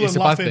is just say McPhelan it's a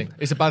bad laughing? thing.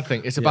 It's a bad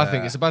thing. It's a bad thing.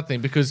 Yeah. It's a bad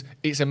thing because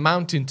it's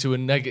amounting to a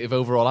negative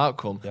overall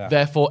outcome. Yeah.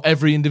 Therefore,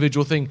 every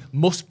individual thing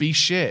must be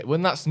shit.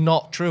 When that's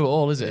not true at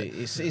all, is it?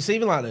 It's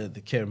even like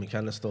the Kieran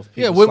McKenna stuff.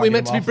 Yeah, people weren't we slagging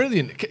meant to him be off.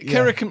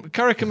 brilliant?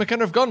 Carrick and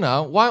McKenna have gone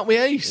now. Why aren't we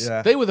ace?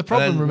 Yeah. They were the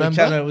problem, And then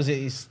remember? McKenna was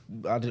he's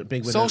had a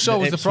big win. Solskjaer at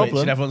was the Ipswich, problem.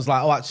 And everyone's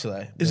like, oh,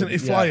 actually. isn't he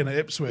flying at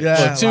Ipswich?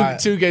 Yeah. Well, like-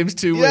 two games,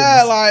 2 wins.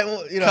 Yeah, like,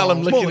 well, you know. Callum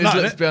More licking than his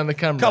that, lips innit? behind the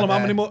camera. Callum,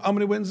 Yeah. how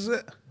many wins is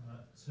it?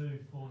 2-4-0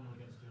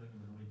 against Gillingham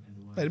at the weekend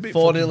away. They beat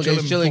 4-0 fucking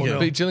against Gillingham. 4-0.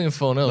 Beat Gillingham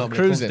 4-0. Nobody could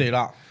Cruising. do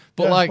that.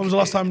 But Yeah, like, when was the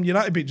last time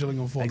United beat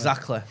Gillingham 4-0?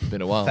 Exactly.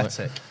 Been a while.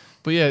 Pathetic.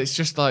 But yeah, it's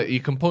just like you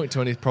can point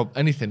to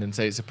anything and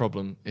say it's a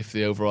problem if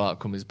the overall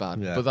outcome is bad.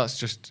 Yeah. But that's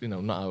just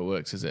not how it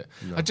works, is it?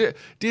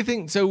 Do you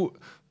think so?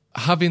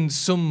 Having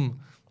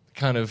some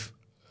kind of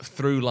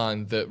through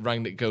line that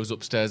Rangnick goes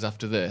upstairs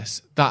after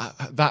this,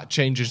 that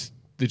changes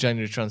the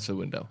January transfer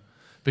window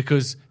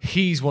because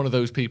he's one of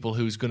those people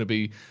who's going to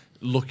be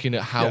looking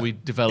at how we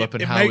develop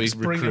and it how we makes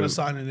bringing a recruit.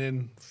 signing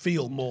in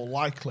feel more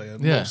likely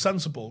and Yeah. more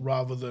sensible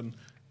rather than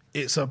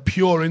it's a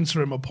pure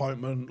interim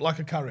appointment like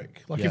a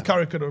Carrick. Like Yeah. if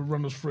Carrick could have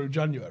run us through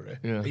January,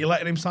 Yeah. are you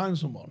letting him sign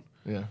someone?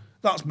 Yeah.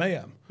 That's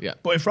mayhem. Yeah.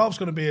 But if Ralph's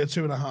going to be here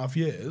 2.5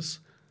 years,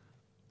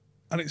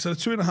 and it's a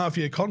 2.5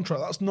 year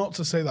contract, that's not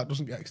to say that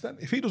doesn't get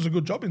extended. If he does a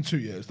good job in 2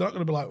 years, they're not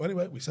going to be like, well,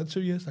 anyway, we said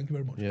 2 years, thank you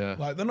very much. Yeah.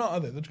 Like, they're not, are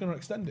they? They're just going to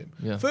extend him.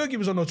 Yeah. Fergie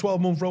was on a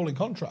 12-month rolling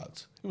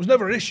contract. It was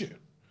never an issue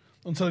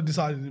until he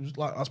decided it was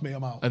like, that's me,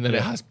 I'm out. And then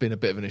it has been a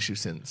bit of an issue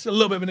since. It's a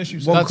little bit of an issue.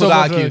 One That's could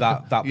almost argue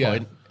like that yeah.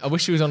 point. I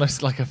wish he was on a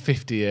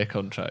 50-year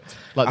contract,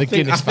 like the I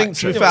think, Guinness to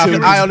factory. be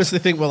fair, I honestly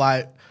think we're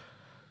like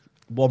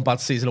one bad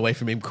season away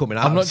from him coming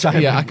out. I'm not.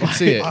 Signing. Yeah, I can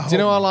see it. Do you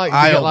know I like?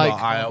 I to get hope like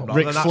not, I hope not.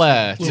 Ric Then that's-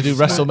 Flair to do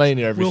WrestleMania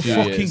every We'll few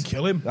fucking years.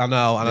 kill him. I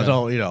know, and I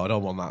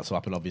don't want that to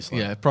happen. Obviously,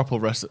 Yeah, proper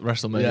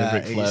WrestleMania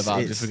Ric Flair it's- vibes.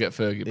 it's- If we get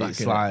Fergie back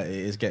it's in, like it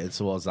is getting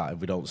towards that if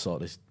we don't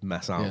sort this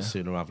mess out Yeah.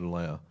 sooner rather than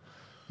later.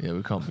 yeah,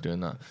 we can't be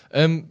doing that.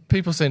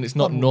 People saying it's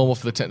not normal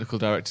for the technical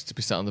director to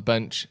be sat on the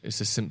bench. It's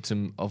a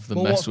symptom of the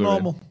Well, mess what's we're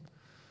normal?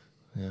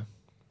 in. Yeah,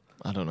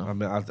 I don't know. I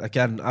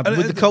mean,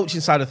 with the coaching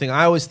side of thing,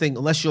 I always think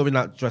unless you're in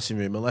that dressing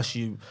room, unless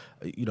you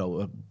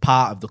are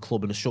part of the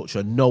club and the structure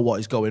and know what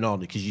is going on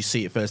because you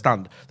see it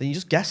firsthand, then you're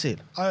just guessing.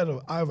 I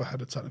have a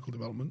head of technical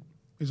development.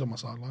 He's on my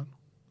sideline.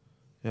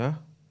 Yeah.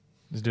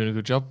 He's doing a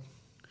good job.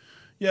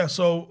 Yeah,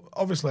 so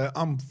obviously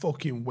I'm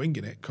fucking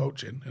winging it,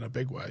 coaching in a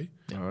big way.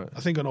 All right.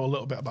 I think I know a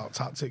little bit about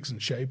tactics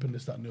and shape and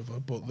this, that, and the other,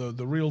 but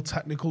the real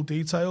technical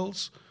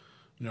details,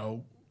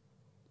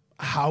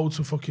 how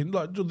to fucking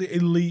like the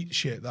elite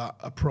shit that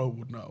a pro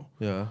would know.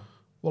 Yeah.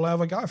 Well, I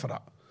have a guy for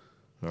that.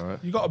 All right.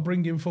 You got to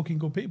bring in fucking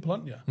good people,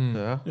 haven't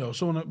you? Yeah.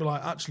 Someone that'd be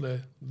like,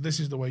 actually, this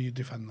is the way you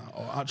defend that,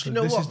 or actually, Do you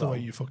know this what, is the though? way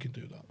you fucking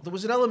do that. There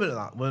was an element of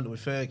that, weren't there,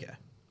 with Fergie?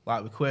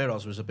 Like with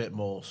Queiroz was a bit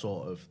more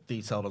sort of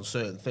detailed on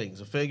certain things.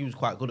 And Fergie was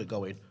quite good at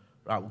going,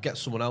 right, we'll get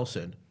someone else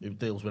in who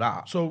deals with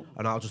that. So-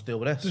 and I'll just deal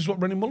with This this. is what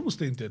Brendan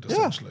Mullenstein did,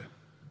 essentially.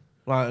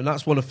 Like, and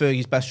that's one of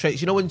Fergie's best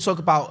traits. You know, when you talk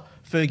about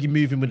Fergie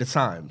moving with the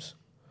times,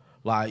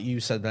 like you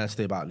said there,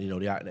 Steve, about the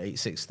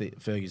 860,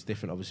 Fergie's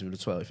different, obviously, with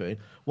the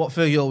 1213. What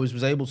Fergie always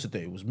was able to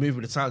do was move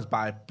with the times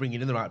by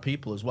bringing in the right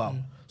people as well.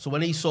 So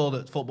when he saw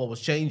that football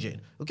was changing,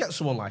 he'll get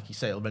someone like, you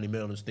say, Lenny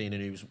Millenstein,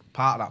 who's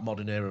part of that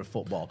modern era of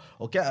football,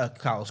 or get a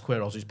Carlos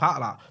Queiroz, who's part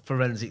of that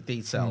forensic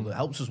detail that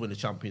helps us win the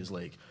Champions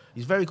League.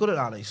 He's very good at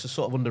that. It's a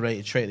sort of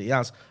underrated trait that he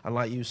has. And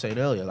like you were saying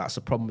earlier, that's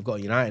the problem we've got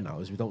at United now,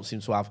 is we don't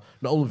seem to have,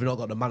 not only have we not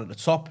got the man at the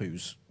top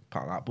who's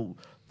part of that, but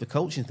the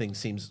coaching thing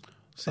seems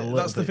a little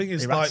That's the bit thing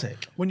is erratic.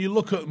 like when you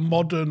look at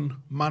modern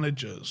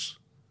managers,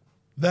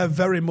 they're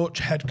very much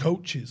head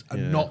coaches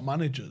and not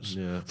managers.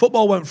 Yeah.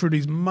 Football went through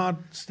these mad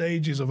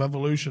stages of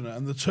evolution,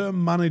 and the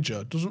term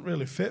manager doesn't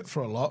really fit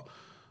for a lot.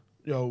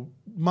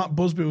 Matt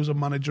Busby was a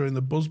manager in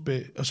the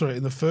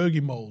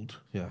Fergie mould.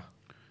 Yeah.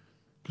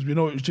 Because we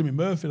know it was Jimmy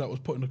Murphy that was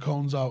putting the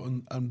cones out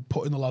and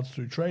putting the lads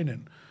through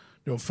training.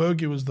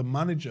 Fergie was the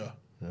manager.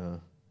 Yeah.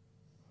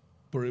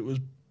 But it was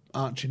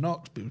Archie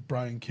Knox, it was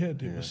Brian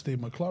Kidd, it was Steve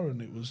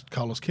McLaren, it was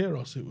Carlos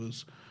Queiroz, it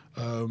was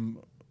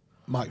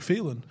Mike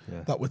Phelan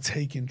that were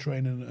taking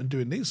training and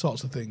doing these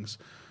sorts of things.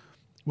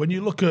 When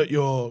you look at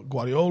your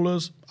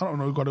Guardiola's, I don't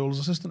know who Guardiola's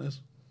assistant is.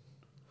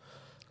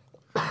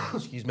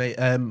 Excuse me. He's,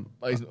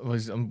 Do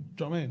you know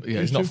what I mean? Yeah,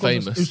 he's not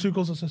famous. Who's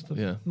Tuchel's assistant?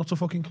 Yeah. Not a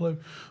fucking clue.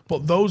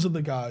 But those are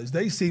the guys.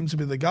 They seem to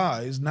be the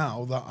guys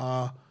now that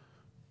are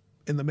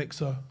in the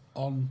mixer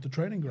on the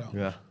training ground.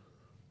 Yeah.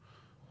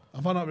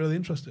 I find that really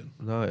interesting.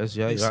 No, it is.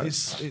 Yeah,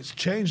 It's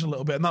changed a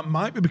little bit, and that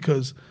might be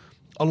because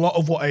a lot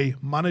of what a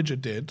manager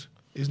did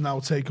is now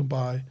taken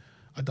by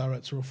a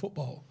director of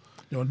football.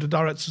 The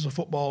directors of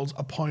footballs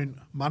appoint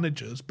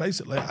managers,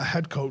 basically a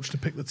head coach, to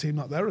pick the team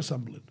that they're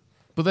assembling.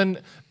 But then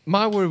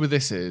my worry with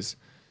this is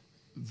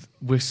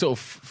we're sort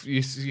of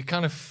you're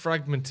kind of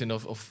fragmenting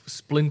of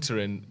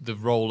splintering the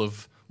role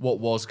of what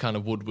was kind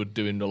of Woodward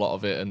doing a lot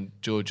of it and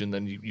George, and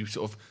then you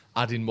sort of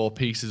add in more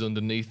pieces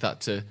underneath that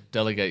to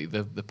delegate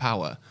the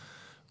power.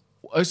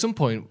 At some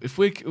point, if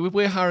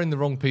we're hiring the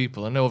wrong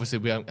people, I know obviously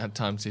we haven't had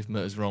time to see if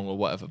Murtaugh's wrong or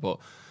whatever, but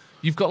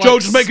you've got Joe,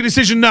 just make a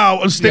decision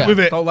now and stick with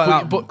it. Don't let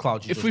that but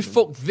cloud your if we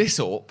judgment. fuck this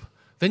up,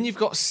 then you've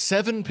got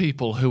 7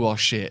 people who are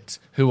shit,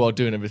 who are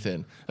doing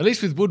everything. At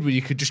least with Woodward,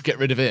 you could just get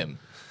rid of him.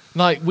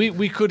 Like,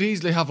 we could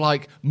easily have,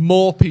 like,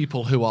 more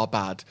people who are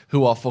bad,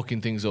 who are fucking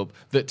things up,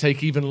 that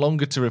take even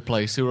longer to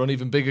replace, who are on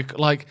even bigger...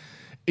 Like,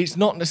 it's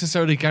not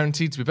necessarily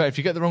guaranteed to be better. If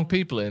you get the wrong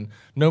people in,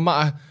 no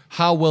matter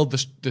how well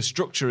the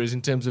structure is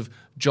in terms of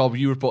job,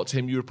 you report to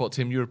him, you report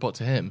to him, you report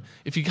to him.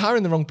 If you're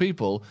hiring the wrong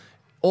people,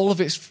 all of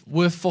it's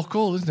worth fuck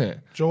all, isn't it?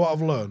 Do you know what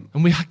I've learned?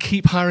 And we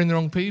keep hiring the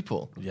wrong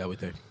people. Yeah, we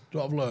do. Do you know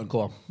what I've learned? Go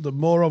on. The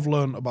more I've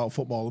learned about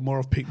football, the more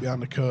I've peeked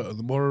behind the curtain,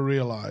 the more I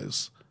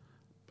realise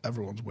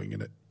everyone's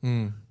winging it.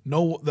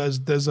 No,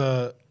 there's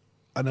an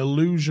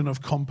illusion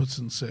of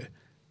competency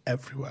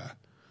everywhere.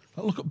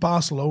 Like, look at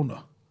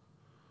Barcelona.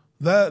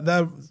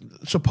 They're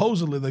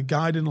supposedly the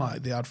guiding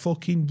light. They had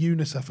fucking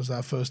UNICEF as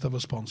their first ever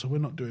sponsor. We're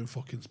not doing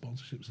fucking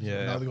sponsorships.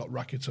 Now they got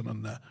Rakuten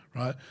on there,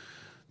 right?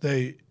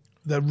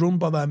 They're run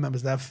by their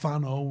members. They're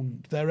fan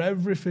owned. They're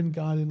everything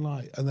guiding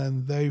light, and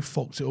then they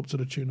fucked it up to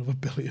the tune of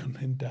 $1 billion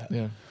in debt.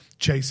 Yeah.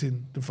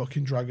 Chasing the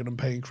fucking dragon and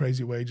paying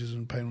crazy wages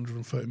and paying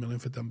 130 million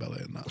for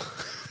Dembele and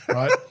that,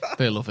 right?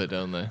 They love it,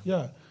 don't they?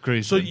 Yeah.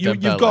 Griezmann, So you've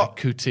Dembele, got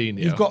Coutinho.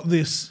 You've got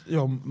this,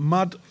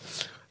 mad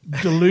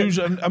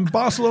delusion, and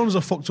Barcelona's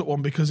a fucked up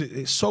one because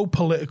it's so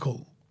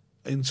political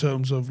in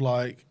terms of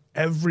like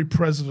every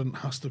president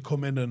has to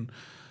come in, and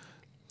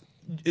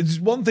it's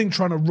one thing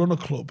trying to run a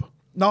club.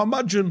 Now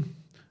imagine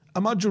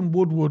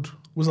Woodward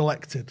was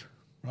elected,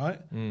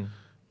 right?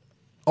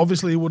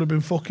 Obviously, he would have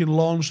been fucking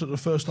launched at the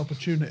first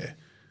opportunity,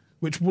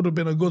 which would have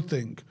been a good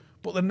thing.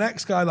 But the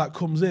next guy that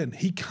comes in,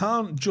 he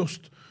can't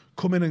just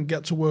come in and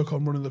get to work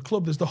on running the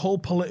club. There's the whole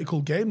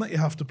political game that you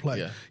have to play.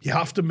 Yeah. You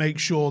have to make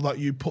sure that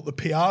you put the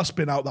PR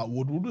spin out that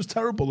Woodward was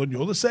terrible and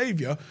you're the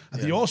saviour.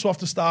 And you also have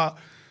to start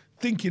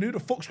thinking, who the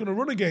fuck's going to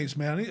run against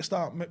me? I need to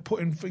start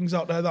putting things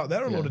out there that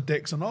they're a load of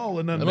dicks and all.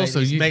 And then And also,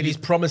 He's you- made his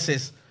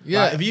promises.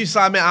 Yeah. Like, if you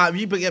sign me out,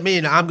 if you get me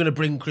in, I'm going to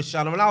bring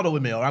Cristiano Ronaldo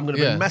with me, or I'm going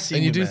to bring Yeah. Messi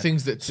And you with do me.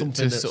 things that to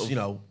something that's sort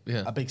of-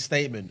 yeah. a big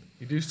statement.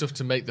 You do stuff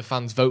to make the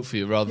fans vote for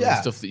you rather Yeah.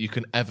 than stuff that you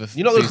can ever.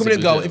 You're not going to come in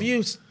and go, feasibly if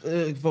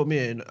do. you vote me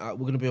in, we're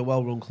going to be a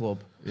well-run club.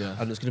 Yeah.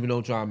 And there's going to be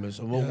no dramas.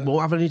 And we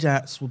won't have any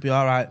debts. We'll be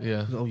all right.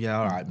 Yeah. Oh, yeah,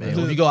 all right, mate.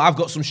 Or if you go, I've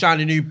got some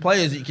shiny new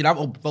players that you can have,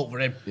 I'll vote for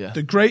him. Yeah.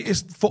 the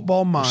greatest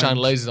football mind Shine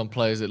lasers on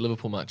players at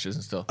Liverpool matches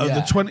and stuff. of Yeah.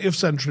 the 20th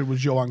century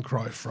was Johan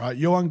Cruyff, right?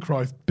 Johan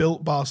Cruyff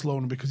built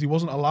Barcelona because he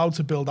wasn't allowed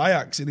to build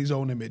Ajax in his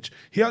own image.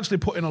 He actually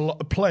put in a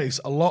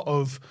lot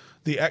of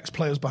the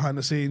ex-players behind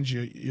the scenes,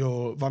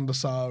 your Van der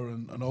Sar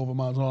and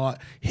Overmars and all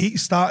that. He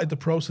started the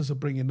process of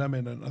bringing them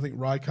in, and I think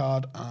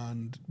Rijkaard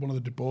and one of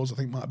the De Boers, I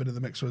think, might have been in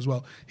the mixer as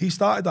well. He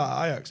started that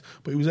at Ajax,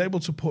 but he was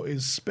able to put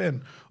his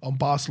spin on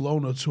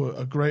Barcelona to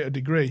a greater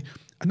degree.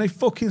 And they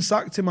fucking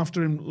sacked him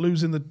after him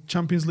losing the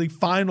Champions League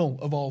final,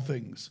 of all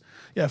things.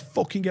 Yeah,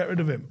 fucking get rid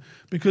of him.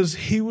 Because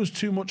he was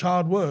too much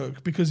hard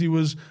work, because he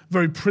was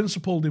very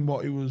principled in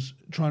what he was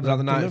trying Was that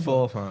to the deliver.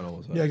 94 final?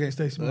 Was it? Yeah,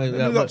 against AC Milan.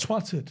 Yeah, He got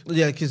but- twatted.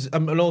 Yeah, because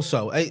and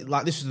also,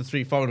 like this was the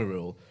 3 foreigner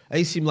rule.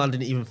 AC Milan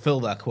didn't even fill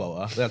their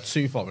quota. They had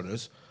 2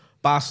 foreigners.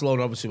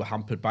 Barcelona obviously were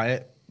hampered by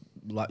it.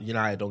 Like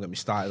United, don't get me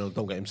started, or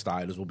don't get him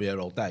started, as we'll be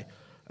here all day.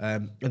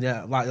 And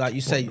yeah, like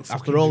you say,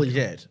 after all he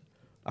did,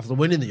 after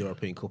winning the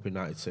European Cup in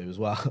 '92 as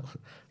well,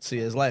 2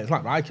 years later, it's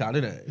like Rijkaard,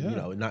 isn't it? Yeah. You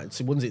know,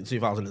 he wins it in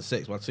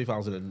 2006. By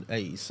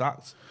 2008, he's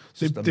sacked. It's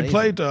They just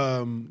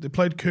amazing.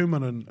 played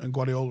Koeman and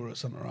Guardiola at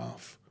centre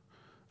half,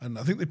 and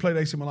I think they played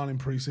AC Milan in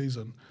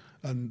pre-season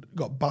and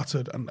got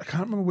battered. And I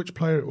can't remember which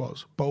player it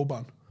was.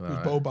 Boban. It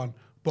was Boban.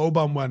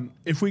 Boban went,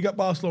 if we get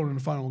Barcelona in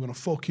the final, we're going to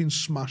fucking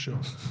smash them,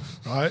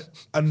 right?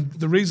 And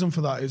the reason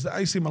for that is the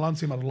AC Milan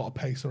team had a lot of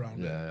pace around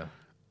it. Yeah.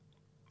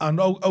 And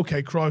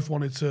okay, Cruyff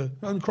wanted to,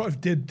 and Cruyff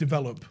did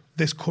develop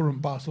this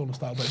current Barcelona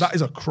style of play. That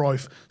is a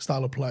Cruyff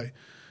style of play.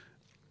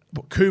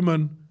 But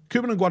Koeman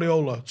and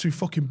Guardiola, two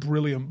fucking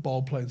brilliant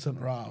ball-playing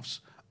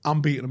centre-halves. I'm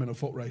beating them in a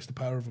foot race, the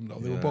pair of them, though.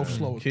 They were both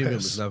slow as Koeman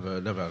piss. was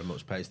never had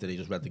much pace, did he?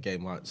 Just read the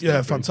game like...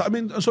 Yeah, fantastic. I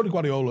mean, and so did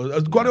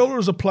Guardiola. Guardiola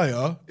as a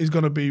player is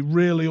going to be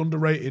really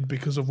underrated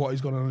because of what he's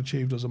gone and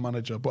achieved as a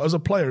manager. But as a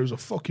player, he's a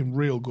fucking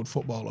real good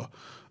footballer.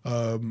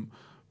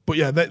 But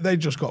yeah, they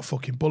just got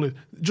fucking bullied.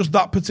 Just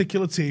that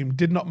particular team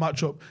did not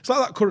match up. It's like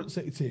that current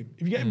City team.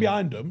 If you're getting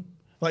behind them,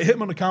 like hit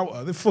them on the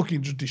counter, they're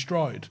fucking just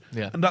destroyed.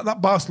 Yeah. And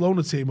that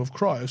Barcelona team of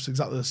Cruyff's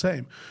exactly the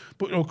same.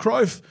 But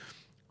Cruyff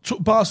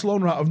took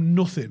Barcelona out of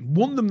nothing,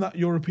 won them that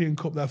European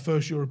Cup, their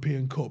first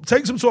European Cup,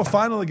 takes them to a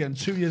final again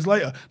 2 years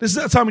later. This is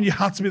at a time when you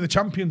had to be the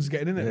champions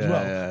getting in it as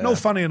well. No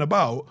fannying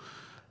about.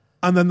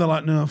 And then they're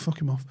like, no, fuck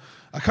him off.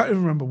 I can't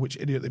even remember which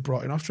idiot they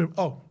brought in after him.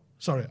 Oh,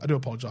 sorry, I do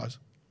apologise.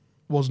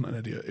 Wasn't an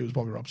idiot, it was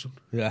Bobby Robson.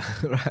 Yeah,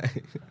 right.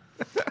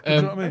 Do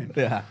you know what I mean?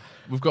 Yeah.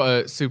 We've got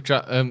a super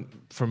chat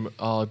from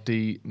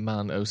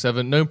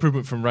RDman07. No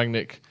improvement from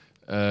Rangnick.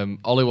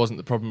 Ollie wasn't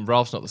the problem.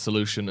 Ralph's not the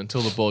solution.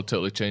 Until the board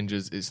totally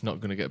changes, it's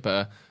not going to get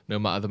better, no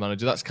matter the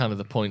manager. That's kind of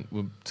the point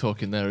we're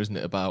talking there, isn't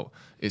it? About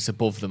it's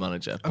above the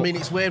manager. I mean,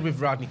 it's weird with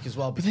Rangnick as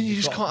well. But then you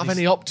just can't have this,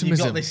 any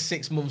optimism. You've got this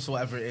 6 months or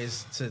whatever it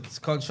is to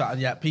contract,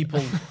 and yet people,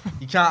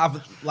 you can't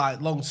have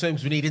like long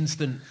terms. We need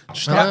instant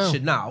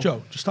reaction now.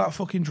 Joe, just start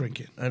fucking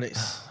drinking. And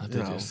it's I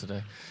did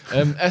yesterday.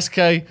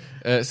 SK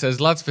says,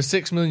 lads, for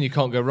 6 million, you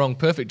can't go wrong.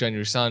 Perfect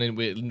January signing.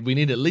 We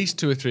need at least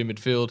 2 or 3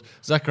 midfield.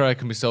 Zachariah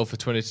can be sold for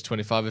 20 to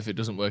 25 if it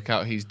doesn't work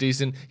out. He's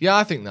decent. Yeah,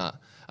 I think that.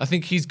 I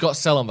think he's got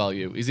sell-on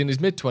value. He's in his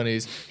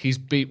mid-20s.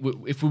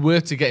 If we were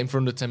to get him for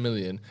under 10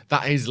 million,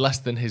 that is less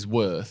than his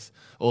worth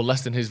or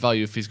less than his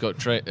value if he's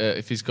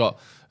got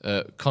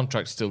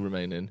contracts still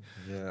remaining.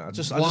 Yeah, I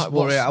just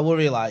worry. I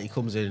worry like he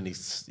comes in and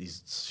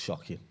he's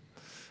shocking.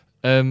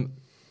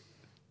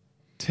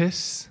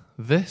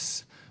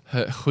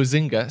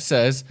 Huizinga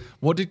says,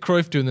 what did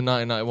Cruyff do in the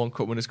 1991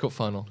 Cup Winners' Cup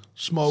final?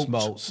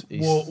 Smoked.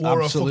 He's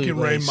Wore a fucking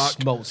rain mac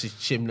smoked his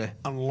chimney.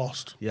 and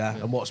lost. Yeah,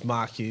 and watched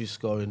Mark Hughes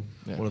scoring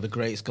one of the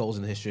greatest goals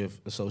in the history of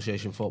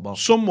association football.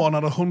 Someone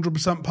had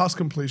 100% pass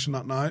completion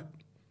that night.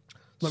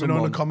 Let me know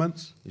in the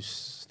comments. Who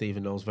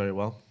Stephen knows very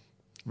well.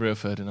 Rio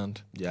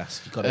Ferdinand.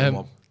 Yes, you got it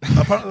one.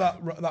 Apparently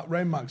that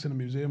rain mac's in a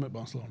museum at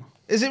Barcelona.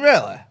 Is it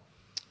really?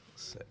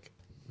 Sick.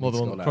 More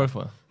than one that Cruyff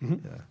were? Yeah.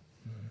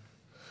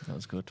 That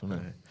was good,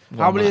 wasn't it?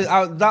 How many?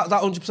 That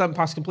 100%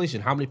 pass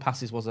completion. How many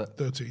passes was it?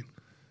 13.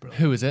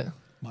 Who is it?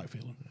 Mike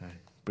Phelan.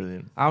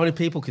 Brilliant. How many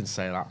people can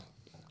say that?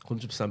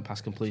 100%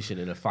 pass completion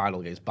in a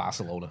final against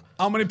Barcelona.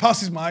 How many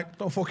passes, Mike?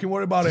 Don't fucking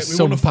worry about it. We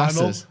Some won the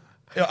passes. final.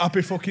 Yeah,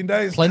 happy fucking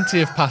days.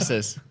 Plenty of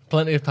passes.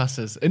 Plenty of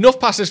passes. Enough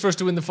passes for us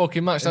to win the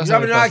fucking match. If That's you're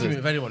having an how many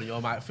argument passes. with anyone,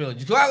 you might feel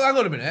just go, hang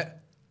on a minute.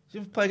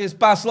 You play against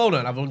Barcelona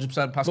and have 100% pass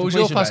completion. What was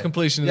your pass rate?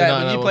 completion in the Yeah,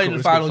 night when you hour played in Cup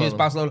the final Winners' against Cup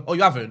Barcelona. Oh,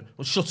 you haven't?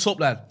 Well, shut up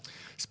then.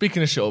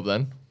 Speaking of shut up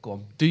then, Go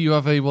on. do you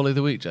have a Wally of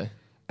the Week, Jay?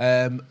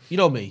 You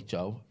know me,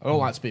 Joe. I don't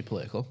like to be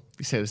political.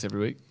 You say this every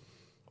week.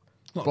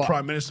 Not the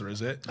Prime Minister,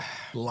 is it?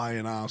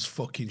 Lion ass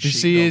fucking Did you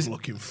see his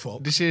looking fuck.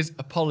 Did you see his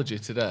apology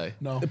today?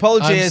 No.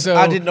 Apologies, I'm so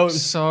I didn't know it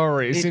was...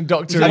 sorry. It's in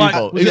Was Dr. it like,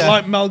 Evil. was it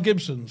like Mel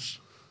Gibson's?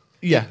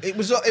 Yeah. It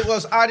was.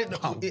 I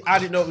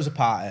didn't know it was a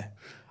party.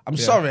 I'm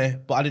sorry,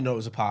 but I didn't know it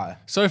was a party.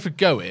 Sorry for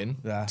going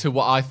Yeah. to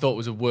what I thought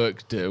was a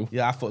work do.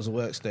 Yeah, I thought it was a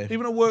work day.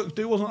 Even a work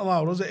do wasn't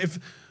allowed, was it?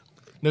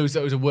 No, it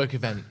was a work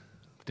event.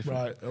 Different.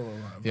 Right. Oh, right.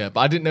 Yeah, but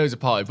I didn't know it was a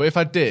party. But if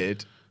I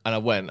did and I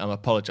went, I'm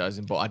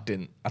apologising, but I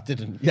didn't. I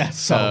didn't. Yeah,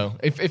 So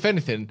if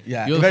anything,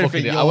 Yeah, you're if the anything, fucking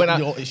idiot. I you're- went out.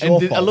 you're- it's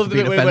and your I fault love for the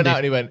bit being where he went out offended.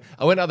 and he went.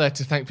 I went out there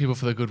to thank people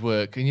for the good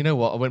work, and you know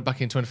what? I went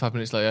back in 25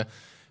 minutes later.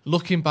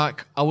 Looking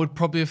back, I would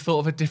probably have thought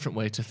of a different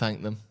way to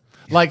thank them.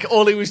 Like,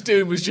 all he was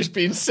doing was just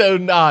being so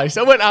nice.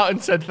 I went out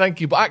and said thank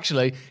you, but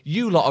actually,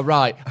 you lot are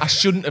right. I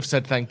shouldn't have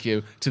said thank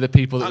you to the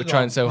people that were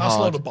trying so That's hard.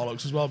 a load of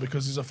bollocks as well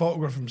because there's a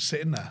photograph of him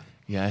sitting there.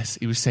 Yes,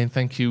 he was saying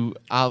thank you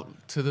out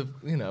to the,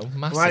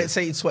 masses. Why did it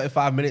take you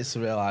 25 minutes to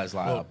realise,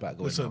 like, I better go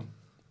in Listen, now?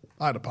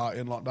 I had a party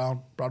in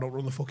lockdown, but I don't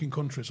run the fucking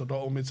country, so don't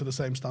hold me to the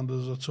same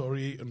standards as a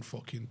Tory Eaton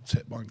fucking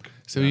tit bank.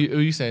 So who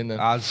are you saying then?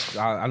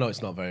 I know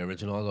it's not very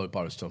original. I'll go with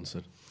Boris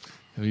Johnson.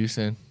 Who are you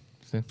saying?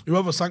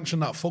 Whoever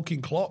sanctioned that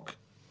fucking clock.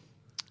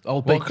 Oh,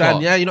 What Big Ben,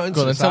 clock? yeah, you're not into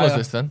Go on, then tell us this.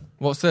 this then.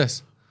 What's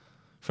this?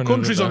 For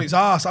Country's another on its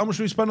ass. How much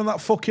do we spend on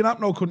that fucking app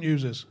no cunt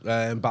uses?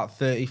 About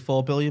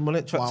 34 billion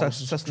money. Track and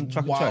trace.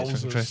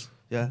 Wowzers.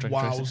 Yeah.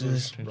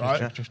 Wowzers,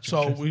 right?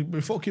 So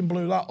we fucking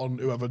blew that on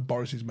whoever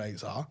Boris's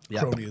mates are.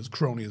 Yep.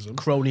 Cronyism.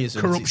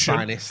 Cronyism at its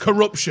finest.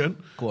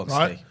 Corruption. Go on,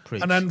 right? Steve,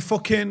 preach. And then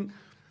fucking,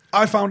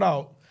 I found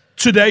out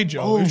today,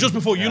 Joe, it was just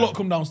before you lot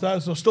come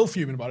downstairs, so I was still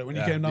fuming about it when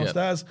you came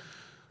downstairs.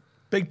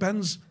 Big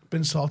Ben's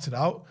been sorted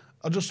out.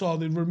 I just saw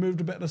they removed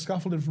a bit of the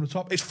scaffolding from the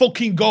top. It's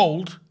fucking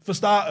gold. for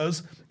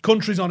starters.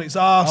 Country's on its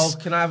arse. Oh,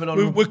 can I have an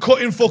honourable- We're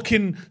cutting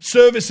fucking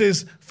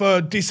services for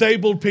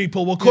disabled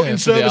people. We're cutting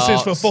for the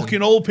services for arts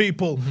fucking old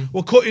people.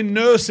 We're cutting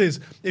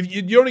nurses. If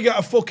you only get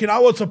a fucking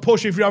hour to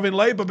push if you're having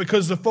labour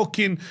because the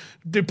fucking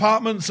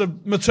departments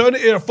of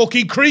maternity are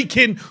fucking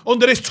creaking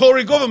under this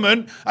Tory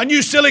government, and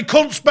you silly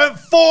cunt spent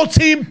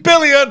 14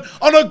 billion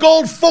on a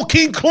gold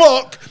fucking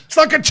clock. It's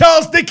like a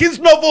Charles Dickens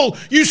novel.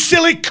 You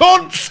silly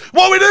cunts.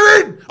 What are we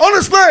doing?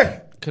 Honestly.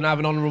 Can I have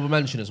an honourable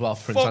mention as well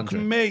for Prince Fuck Andrew?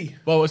 me.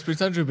 Well, what's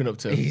Prince Andrew been up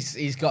to?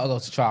 He's got to go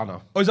to trial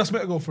now. Oh, he's asked me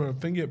to go for a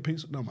thingy at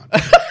pizza. No, man.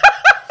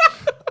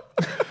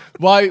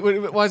 Why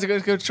is he going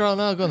to go to trial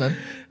now? Go on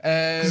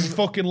then. He's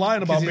fucking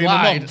lying about He being a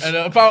lied, nonce. and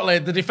apparently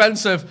the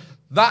defence of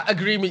that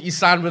agreement you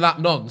signed with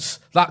that nonce,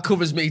 that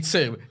covers me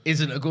too,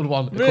 isn't a good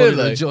one, according to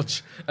the Really?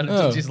 judge. And the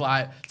Oh. judge is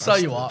like, tell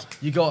you what,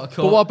 you go to court.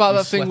 But what about you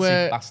that thing sweaty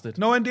where- bastard.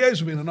 No NDAs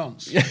for being a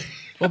nonce.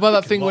 What about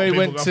that thing lot where of he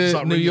people went have to to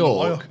start New ringing the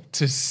York lawyer.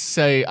 to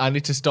say, I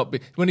need to stop...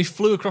 when he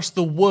flew across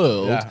the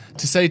world Yeah.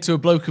 to say to a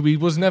bloke who he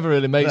was never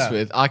really mates Yeah.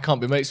 with, I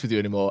can't be mates with you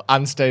anymore,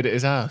 and stayed at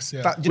his house.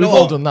 Yeah. That- do you We've know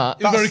all what? done that.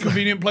 It's a very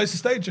convenient place to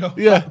stay, Joe.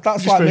 Yeah,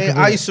 That's just like very me. I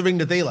convenient. used to ring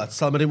the dealer to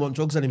tell him I didn't want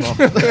drugs anymore.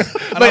 And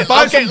Mate, I'd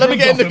buy some let me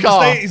get in drugs the off him and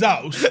car. stay at his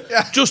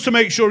house just to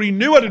make sure he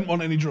knew I didn't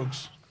want any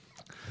drugs.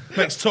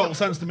 Makes total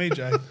sense to me,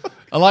 Jay.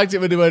 I liked it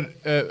when he went,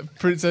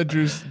 Prince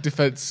Andrew's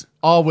defence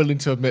are willing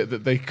to admit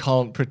that they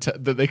can't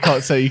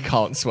say he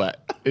can't sweat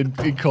in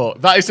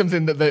court. That is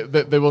something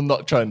that they will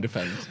not try and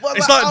defend. Well,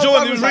 It's how like Joe bad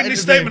when he was that reading his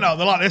interview? statement out.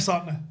 They're like this,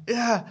 aren't they?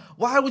 Yeah.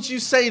 Why would you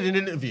say in an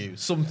interview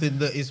something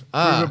that is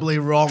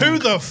provably wrong? Who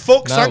the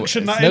fuck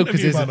sanctioned that no,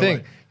 because interview, here's by the the thing.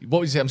 way? What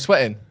would you say? I'm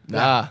sweating.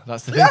 Nah,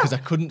 that's the thing, Yeah. because I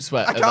couldn't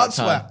sweat I at can't that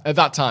time. sweat. At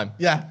that time.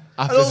 Yeah.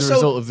 After, And as a also,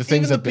 result of the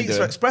things even I've been Pizza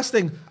doing. Express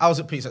thing, I was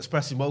at Pizza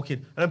Express in Woking,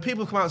 and then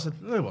people come out and said,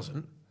 no, it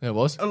wasn't. Yeah, it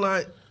was. And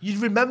like, you'd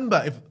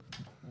remember if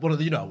one of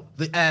the,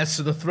 the heirs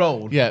to the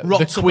throne Yeah,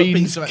 rocked the up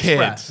Queen's at Pizza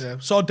kid. Express. Yeah.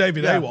 Saw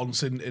David Yeah. A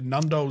once in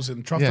Nando's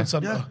in Trafford Yeah.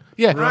 Centre.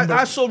 Yeah. Right,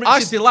 I saw Richard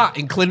Delat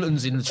in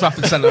Clinton's in the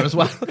Trafford Centre as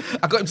well.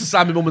 I got him to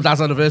sign my mum and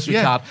dad's anniversary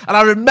Yeah. card, and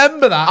I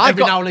remember that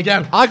every now and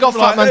again. I got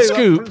Like, Fat Man hey, like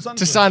Scoop Prince Andrew.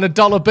 to sign a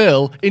 $1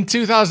 bill in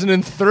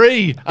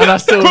 2003, and I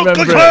still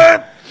remember it.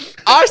 Click.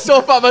 I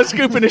saw Fat Man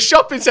Scoop in a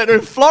shopping centre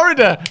in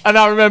Florida, and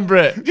I remember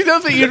it. You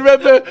don't think you'd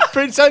remember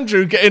Prince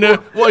Andrew getting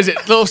a,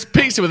 little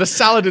pizza with a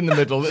salad in the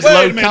middle that's Wait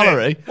low a minute.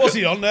 calorie? What's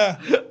he on there?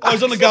 Oh,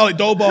 he's on the garlic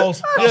dough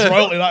balls. That's Yeah.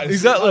 royalty, that is.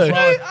 Exactly.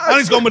 That's royalty. And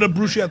he's gone with a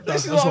bruschetta This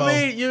as is what well.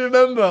 I mean. You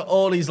remember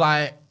all these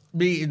like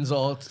meetings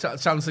or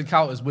chance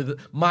encounters with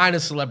minor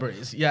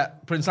celebrities.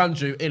 Yet Prince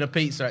Andrew in a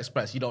Pizza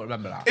Express, you don't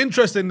remember that.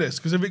 Interesting this,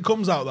 because if it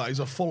comes out that he's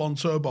a full-on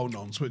turbo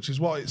nonce, which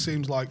is what it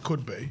seems like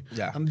could be.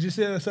 Yeah. And did you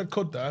see I said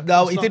could there?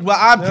 No, It's he not- did well.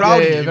 I'm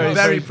proud yeah, of you. very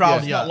Very safe. proud Yeah,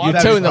 of you. it's not You're like-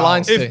 You're toeing very the proud.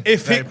 line,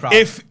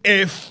 Steve.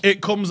 If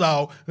it comes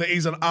out that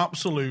he's an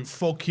absolute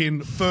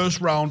fucking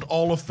first-round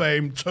Hall of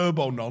Fame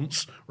turbo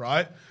nonce,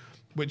 right?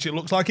 Which it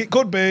looks like it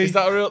could be. Is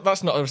that a real?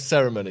 That's not a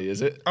ceremony, is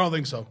it? I don't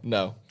think so.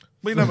 No.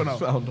 We never know.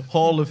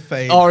 Hall of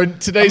Fame. Or in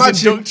today's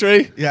Imagine-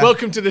 inductory. Yeah.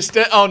 Welcome to the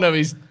state. Oh no,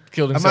 he's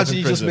killed himself Imagine in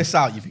you just prison. miss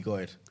out, you'd be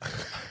good.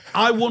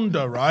 I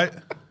wonder, right?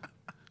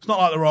 It's not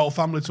like the royal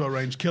family to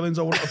arrange killings,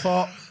 I wouldn't have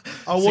thought.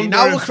 I See, wonder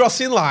now if- we're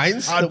crossing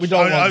lines that we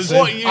don't want to.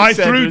 What you I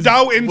said threw was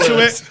doubt into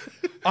worse.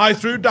 it. I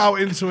threw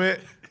doubt into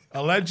it.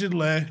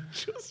 Allegedly,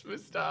 Just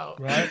missed out.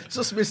 right?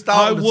 Just missed I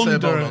out on the wonder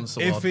turbo nonce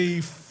if award.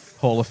 he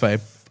Hall of Fame.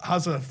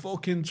 has a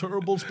fucking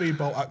terrible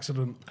speedboat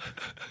accident.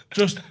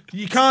 Just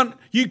you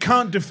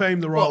can't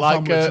defame the royal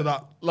family to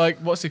that. Like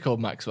what's he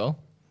called? Maxwell.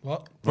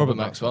 What? Robert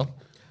Maxwell.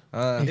 He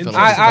fell off his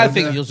I boat.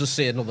 think you'll just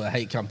see another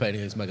hate campaign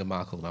against Meghan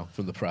Markle now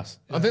from the press.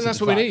 I think that's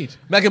what we need.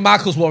 Meghan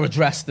Markle's wore a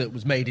dress that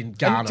was made in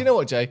Ghana. And do you know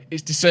what, Jay?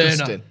 It's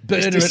disgusting.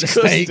 Burner It's at the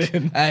stake,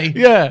 disgusting. eh?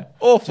 Yeah,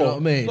 awful. Do you know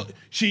what I mean? Look,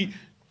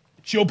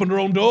 she opened her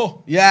own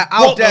door. Yeah,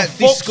 how What dare the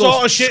fuck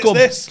sort of shit's scum,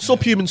 this?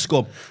 subhuman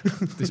scum.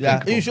 Yeah,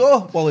 people. who's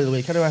your Wally of the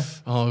week anyway?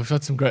 Oh, we've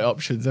had some great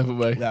options, haven't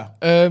we? Yeah.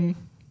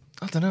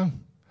 I don't know.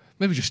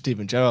 Maybe just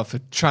Steven Gerrard for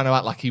trying to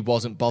act like he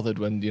wasn't bothered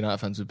when the United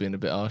fans were being a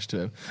bit harsh to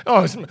him.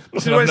 Oh, it's nothing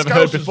the way I've never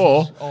heard Scousers before.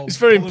 was all It's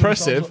very pulling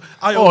themselves impressive.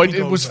 up. I Oh, hope he it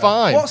goes was there.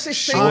 fine. What's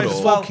this thing? I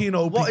as well? fucking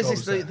hope What he is this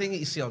goes there. thing that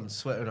you see on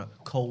Twitter?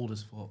 Cold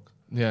as fuck.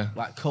 Yeah.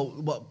 Like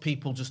cold. What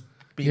people just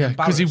being Yeah,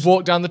 because he embarrassed.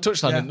 walked down the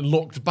touchline Yeah. and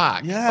looked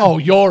back. Yeah. Oh,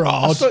 you're I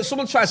hard. saw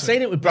someone tried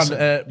saying it with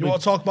Brandon. You want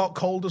to talk about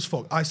cold as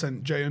fuck? I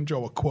sent Jay and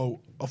Joe a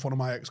quote of one of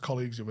my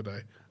ex-colleagues the other day.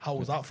 How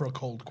was that for a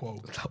cold quote?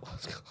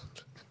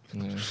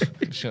 Yeah,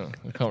 sure.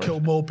 I can't Kill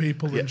more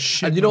people than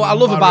shit. And you know what I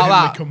love about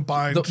that?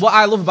 Combined. What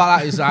I love about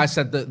that is I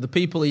said that the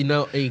people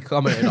he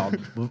commented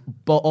on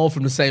were all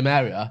from the same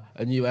area,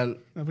 and you went,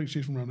 I think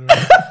she's from around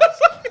here.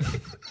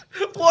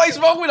 "What is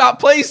wrong with that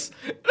place?"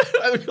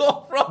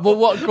 Well,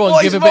 what? Go on,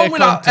 What give is a bit wrong of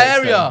with that context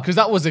area? because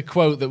that was a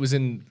quote that was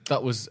in.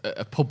 That was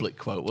a public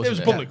quote, wasn't it? It was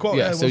a public quote.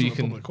 Yeah, Yeah, it so wasn't you a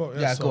can. public quote.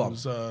 Yeah, so go it on.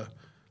 was, I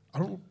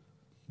don't.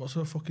 What's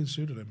her fucking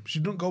pseudonym? She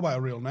didn't go by a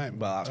real name.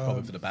 Well, that's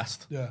probably for the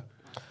best. Yeah.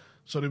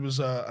 So there was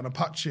an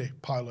Apache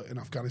pilot in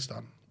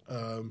Afghanistan.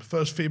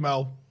 First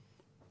female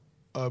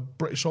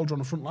British soldier on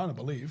the front line, I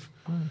believe.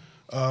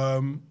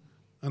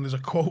 And there's a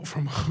quote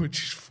from her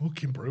which is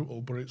fucking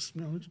brutal, but it's,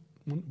 you know,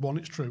 one,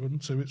 it's true,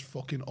 and two, it's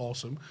fucking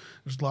awesome.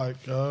 It's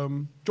like, do you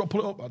want to pull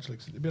it up, actually?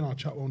 'Cause it'll be in our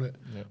chat, won't it?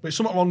 Yeah. But it's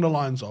something along the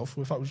lines of,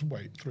 in fact, we should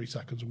wait 3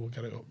 seconds and we'll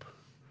get it up.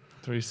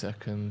 3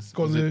 seconds.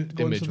 Go on Was the, it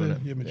go image, into the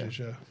wasn't it? images,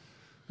 yeah.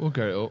 We'll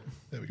get it up.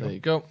 There we go. There you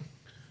go.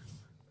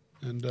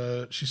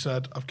 And she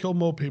said, I've killed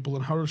more people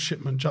than Harold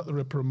Shipman, Jack the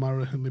Ripper, and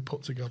Myra Hindley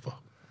put together.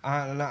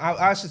 And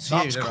I said to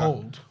That's you,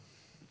 cold.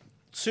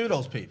 2 of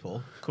those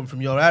people come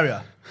from your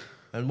area.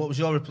 And what was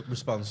your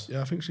response?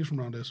 Yeah, I think she's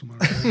from around here somewhere.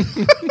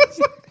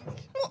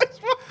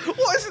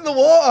 What is in the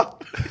water?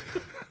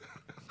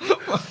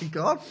 Oh my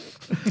God.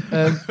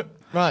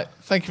 Right,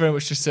 thank you very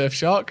much to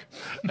Surfshark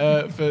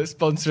for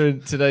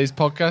sponsoring today's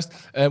podcast.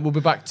 We'll be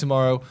back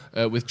tomorrow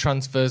with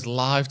transfers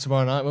live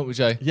tomorrow night, won't we,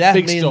 Jay? Yeah,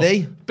 Big me and stuff.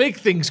 Lee. Big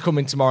things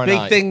coming tomorrow Big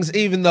night. things,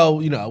 even though,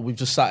 you know, we've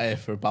just sat here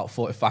for about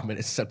 45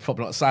 minutes and said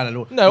probably not signing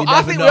anyone. No, You I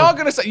never think know. we are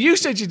going to say. You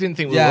said you didn't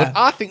think we would.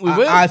 I think we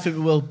will. I think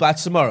we will. By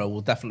tomorrow, we'll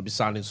definitely be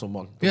signing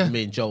someone. Yeah.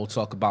 Me and Joe will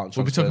talk about.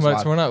 We'll be talking about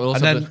it tomorrow night. We'll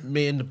also and have then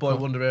me and the boy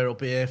Wonder here will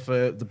be here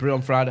for the brew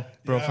on Friday.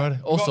 Bro, Friday.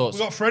 All we sorts.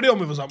 got Freddie on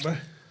with us, haven't we?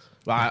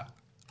 Right.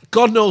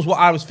 God knows what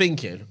I was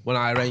thinking when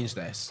I arranged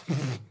this.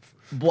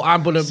 But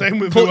I'm going to Same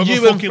with put whoever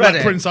you and fucking let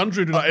Freddie Prince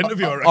Andrew do that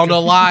interview, I reckon. on a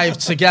live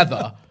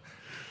together.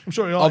 I'm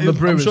sure on the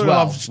brew as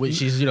well,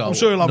 which is, you know, I'm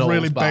sure he'll have no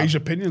really one's bad. beige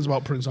opinions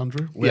about Prince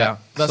Andrew. Yeah,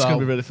 that's gonna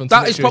be really fun to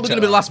That make is sure you probably check going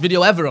to be the that last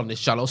video ever on this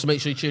channel, so make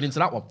sure you tune into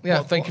that one.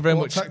 Yeah, thank you very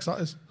What much text that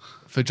is.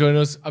 for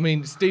joining us. I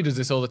mean, Steve does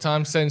this all the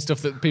time, saying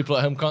stuff that people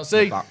at home can't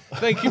see. That.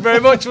 Thank you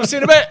very much. We'll see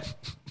you in a bit.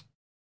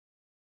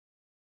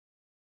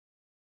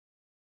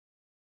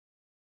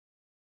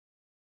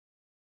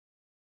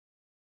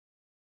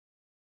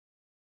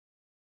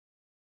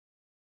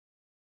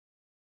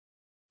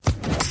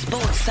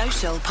 Sports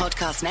Social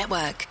Podcast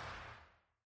Network.